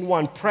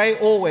 18:1, pray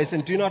always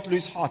and do not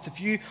lose heart. If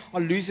you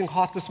are losing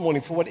heart this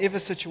morning for whatever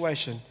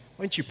situation,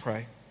 won't you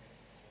pray?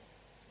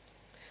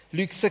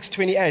 Luke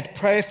 6:28,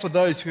 pray for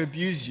those who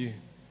abuse you.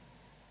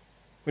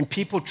 When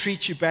people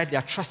treat you badly,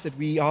 I trust that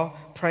we are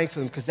praying for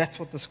them because that's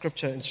what the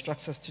scripture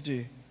instructs us to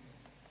do.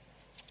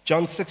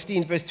 John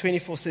 16 verse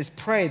 24 says,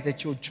 pray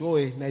that your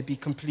joy may be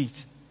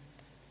complete.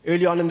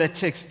 Early on in that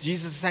text,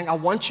 Jesus is saying, I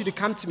want you to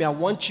come to me. I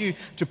want you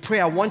to pray.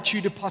 I want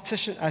you to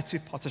petition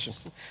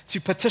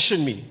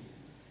me.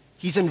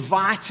 He's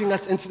inviting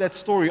us into that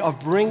story of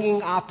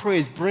bringing our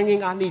prayers,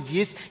 bringing our needs.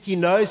 Yes, he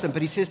knows them,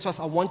 but he says to us,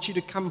 I want you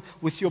to come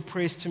with your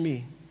prayers to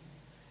me.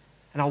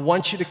 And I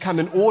want you to come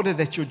in order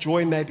that your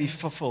joy may be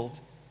fulfilled.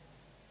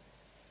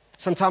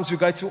 Sometimes we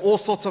go to all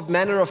sorts of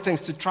manner of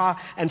things to try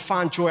and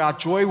find joy. Our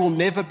joy will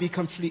never be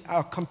complete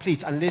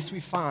unless we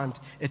find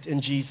it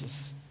in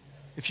Jesus.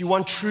 If you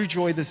want true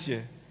joy this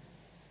year,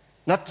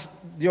 not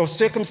your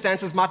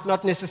circumstances might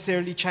not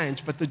necessarily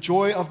change, but the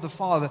joy of the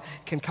Father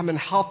can come and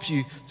help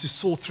you to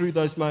soar through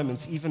those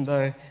moments, even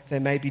though they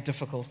may be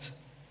difficult.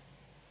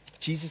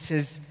 Jesus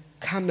says,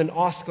 come and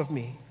ask of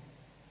me.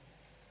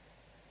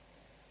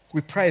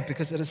 We pray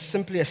because it is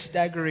simply a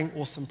staggering,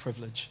 awesome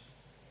privilege.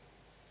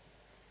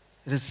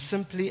 It is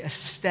simply a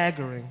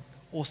staggering,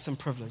 awesome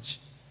privilege.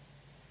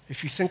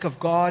 If you think of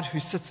God who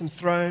sits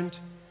enthroned,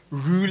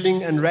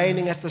 ruling and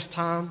reigning at this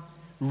time,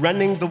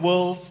 running the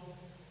world,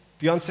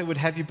 Beyonce would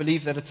have you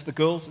believe that it's the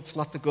girls. It's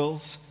not the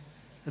girls.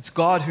 It's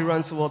God who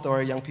runs the world. Don't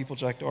worry, young people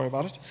joke, don't worry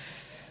about it.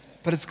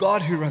 But it's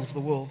God who runs the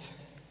world.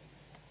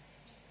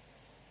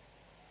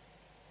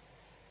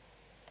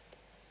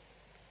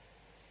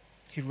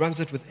 He runs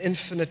it with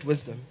infinite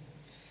wisdom.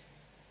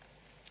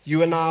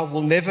 You and I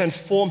will never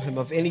inform him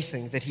of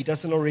anything that he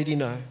doesn't already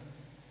know.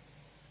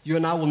 You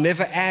and I will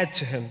never add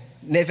to him,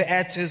 never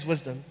add to his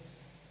wisdom.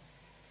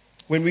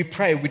 When we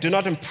pray, we do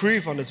not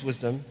improve on his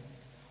wisdom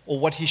or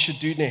what he should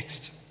do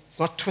next. It's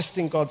not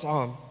twisting God's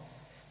arm.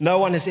 No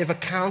one has ever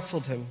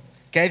counseled him,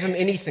 gave him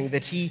anything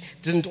that he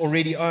didn't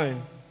already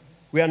own.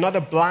 We are not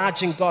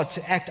obliging God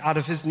to act out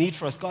of his need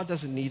for us. God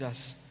doesn't need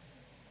us.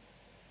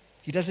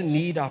 He doesn't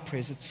need our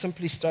prayers. It's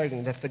simply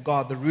stating that the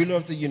God, the ruler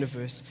of the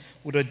universe,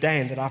 would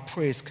ordain that our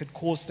prayers could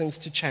cause things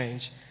to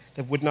change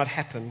that would not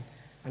happen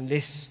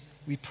unless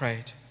we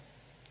prayed.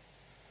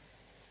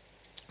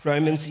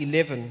 Romans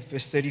 11,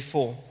 verse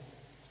 34.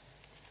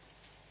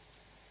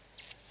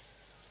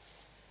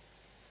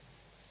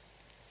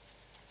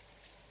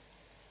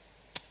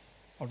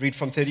 I'll read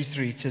from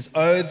 33. It says,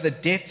 oh, the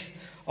depth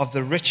of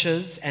the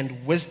riches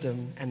and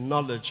wisdom and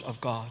knowledge of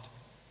God.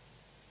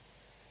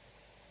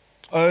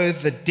 Oh,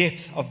 the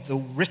depth of the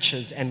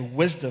riches and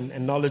wisdom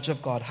and knowledge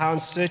of God. How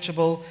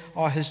unsearchable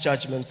are his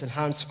judgments and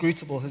how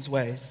inscrutable his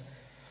ways.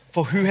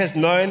 For who has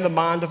known the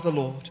mind of the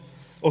Lord?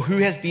 Or who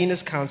has been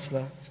his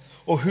counselor?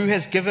 Or who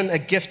has given a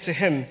gift to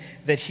him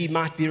that he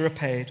might be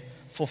repaid?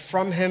 For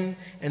from him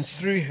and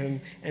through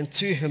him and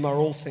to him are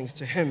all things.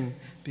 To him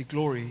be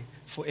glory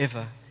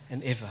forever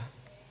and ever.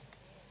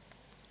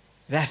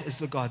 That is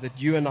the God that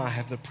you and I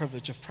have the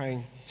privilege of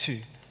praying to.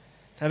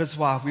 That is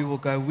why we will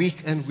go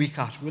week in, week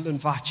out. We'll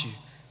invite you,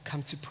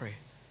 come to pray.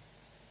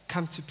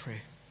 Come to pray.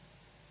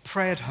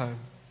 Pray at home.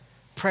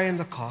 Pray in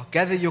the car.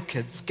 Gather your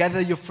kids. Gather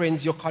your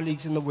friends, your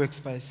colleagues in the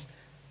workspace.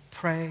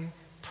 Pray,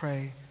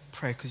 pray,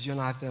 pray. Because you and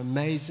I have the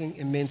amazing,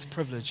 immense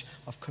privilege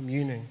of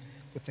communing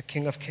with the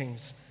King of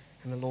Kings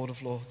and the Lord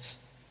of Lords.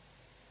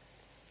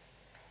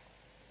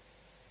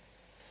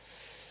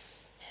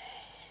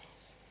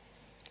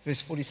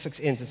 Verse 46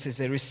 ends. It says,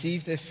 they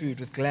received their food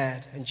with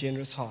glad and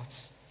generous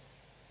hearts.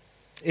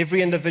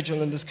 Every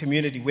individual in this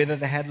community, whether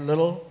they had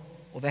little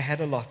or they had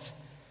a lot,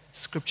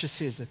 Scripture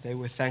says that they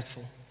were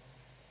thankful.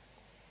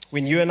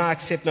 When you and I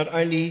accept not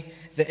only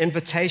the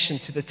invitation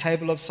to the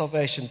table of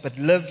salvation, but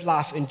live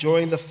life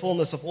enjoying the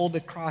fullness of all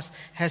that Christ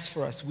has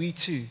for us, we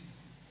too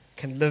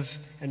can live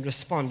and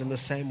respond in the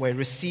same way,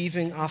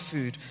 receiving our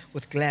food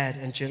with glad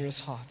and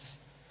generous hearts,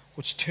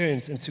 which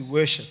turns into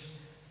worship,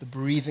 the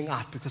breathing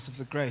out because of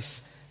the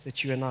grace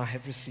that you and I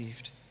have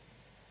received.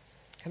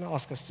 Can I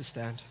ask us to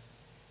stand?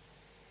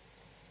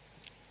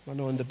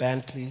 Mano in the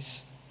band,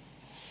 please.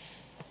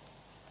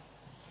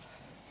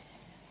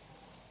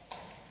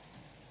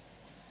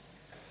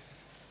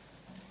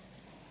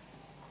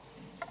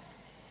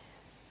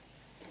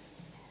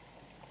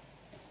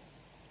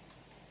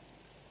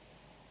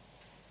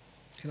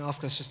 Can I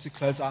ask us just to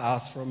close our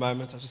eyes for a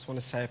moment? I just want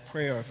to say a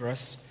prayer over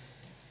us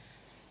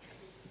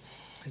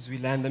as we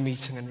land the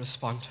meeting and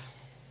respond.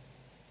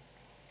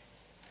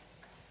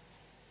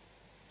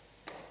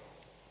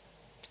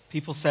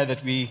 People say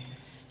that we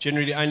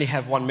generally only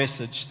have one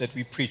message that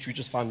we preach. We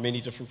just find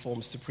many different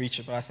forms to preach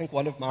it. But I think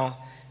one of my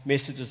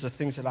messages, the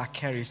things that I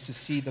carry, is to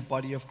see the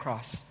body of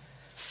Christ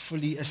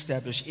fully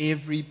established,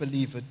 every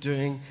believer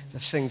doing the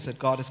things that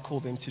God has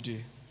called them to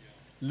do,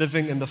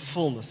 living in the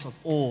fullness of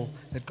all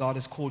that God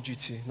has called you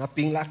to, not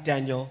being like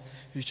Daniel,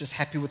 who's just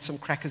happy with some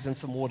crackers and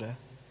some water.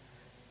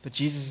 But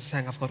Jesus is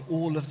saying, I've got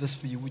all of this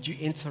for you. Would you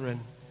enter in?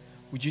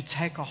 Would you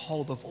take a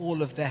hold of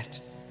all of that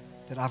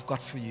I've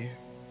got for you?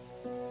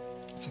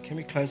 So can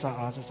we close our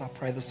eyes as I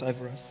pray this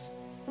over us?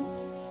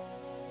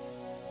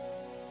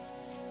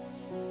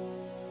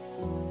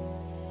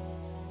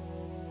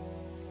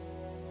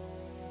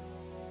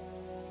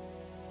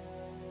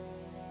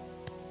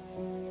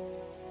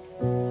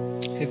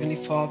 Heavenly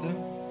Father,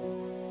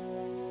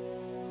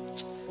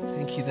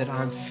 thank you that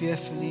I'm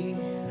fearfully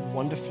and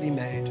wonderfully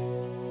made,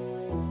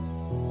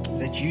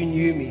 that you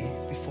knew me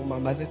before my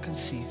mother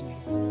conceived me.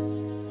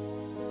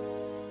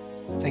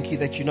 Thank you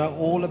that you know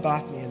all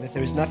about me and that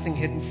there is nothing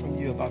hidden from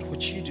you about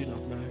which you do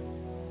not know.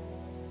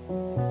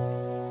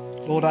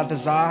 Lord, I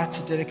desire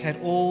to dedicate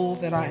all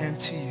that I am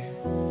to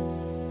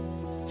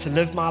you, to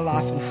live my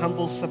life in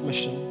humble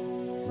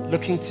submission,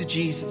 looking to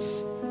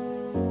Jesus,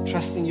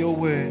 trusting your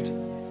word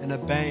and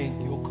obeying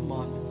your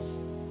commandments.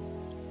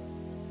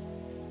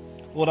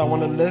 Lord, I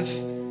want to live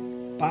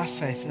by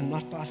faith and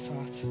not by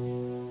sight.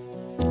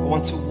 I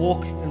want to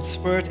walk in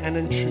spirit and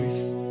in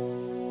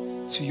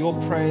truth, to your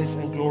praise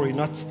and glory,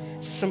 not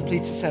simply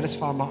to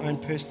satisfy my own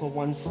personal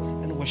wants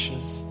and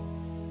wishes.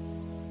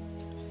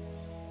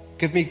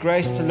 Give me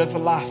grace to live a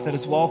life that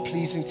is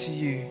well-pleasing to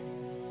you.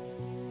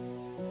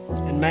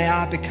 And may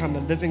I become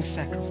a living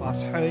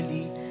sacrifice,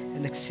 holy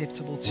and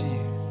acceptable to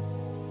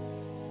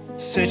you.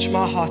 Search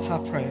my heart, I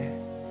pray,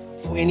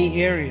 for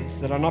any areas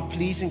that are not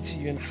pleasing to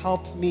you, and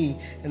help me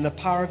in the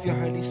power of your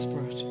Holy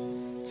Spirit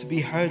to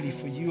be holy,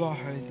 for you are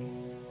holy.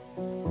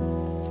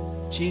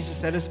 Jesus,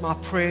 that is my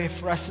prayer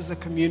for us as a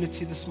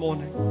community this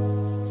morning.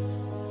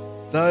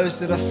 Those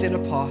that are set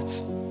apart,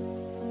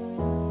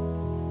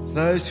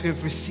 those who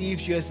have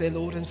received you as their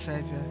Lord and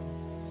Savior.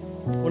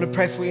 I want to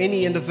pray for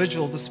any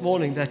individual this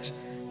morning that,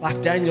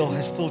 like Daniel,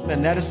 has thought,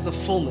 man, that is the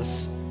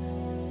fullness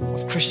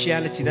of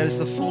Christianity. That is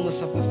the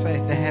fullness of the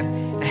faith. They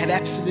had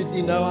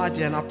absolutely no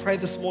idea. And I pray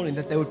this morning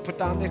that they would put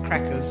down their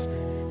crackers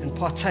and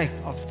partake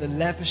of the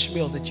lavish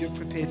meal that you've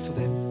prepared for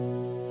them.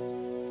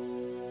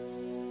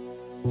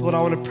 Lord,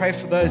 I want to pray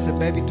for those that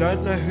maybe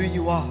don't know who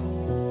you are.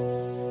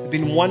 They've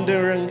been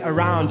wandering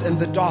around in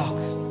the dark,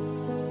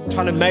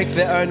 trying to make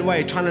their own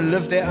way, trying to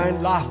live their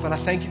own life. But I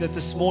thank you that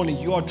this morning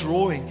you are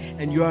drawing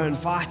and you are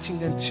inviting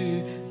them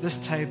to this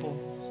table.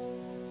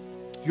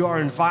 You are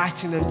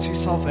inviting them to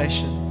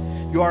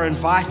salvation. You are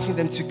inviting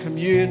them to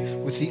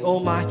commune with the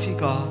Almighty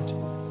God.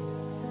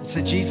 And so,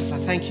 Jesus, I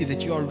thank you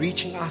that you are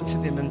reaching out to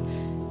them.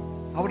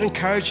 And I would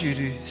encourage you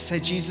to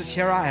say, Jesus,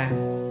 here I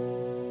am.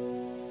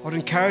 I would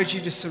encourage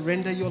you to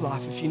surrender your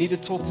life. If you need to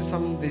talk to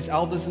someone, there's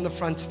elders in the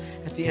front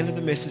at the end of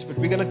the message. But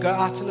we're going to go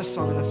out in a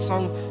song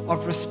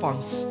of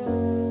response,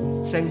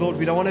 saying, Lord,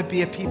 we don't want to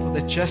be a people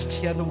that just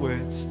hear the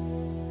words,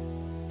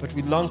 but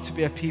we long to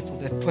be a people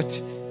that put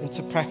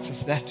into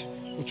practice that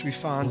which we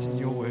find in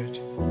your word.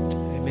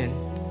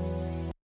 Amen.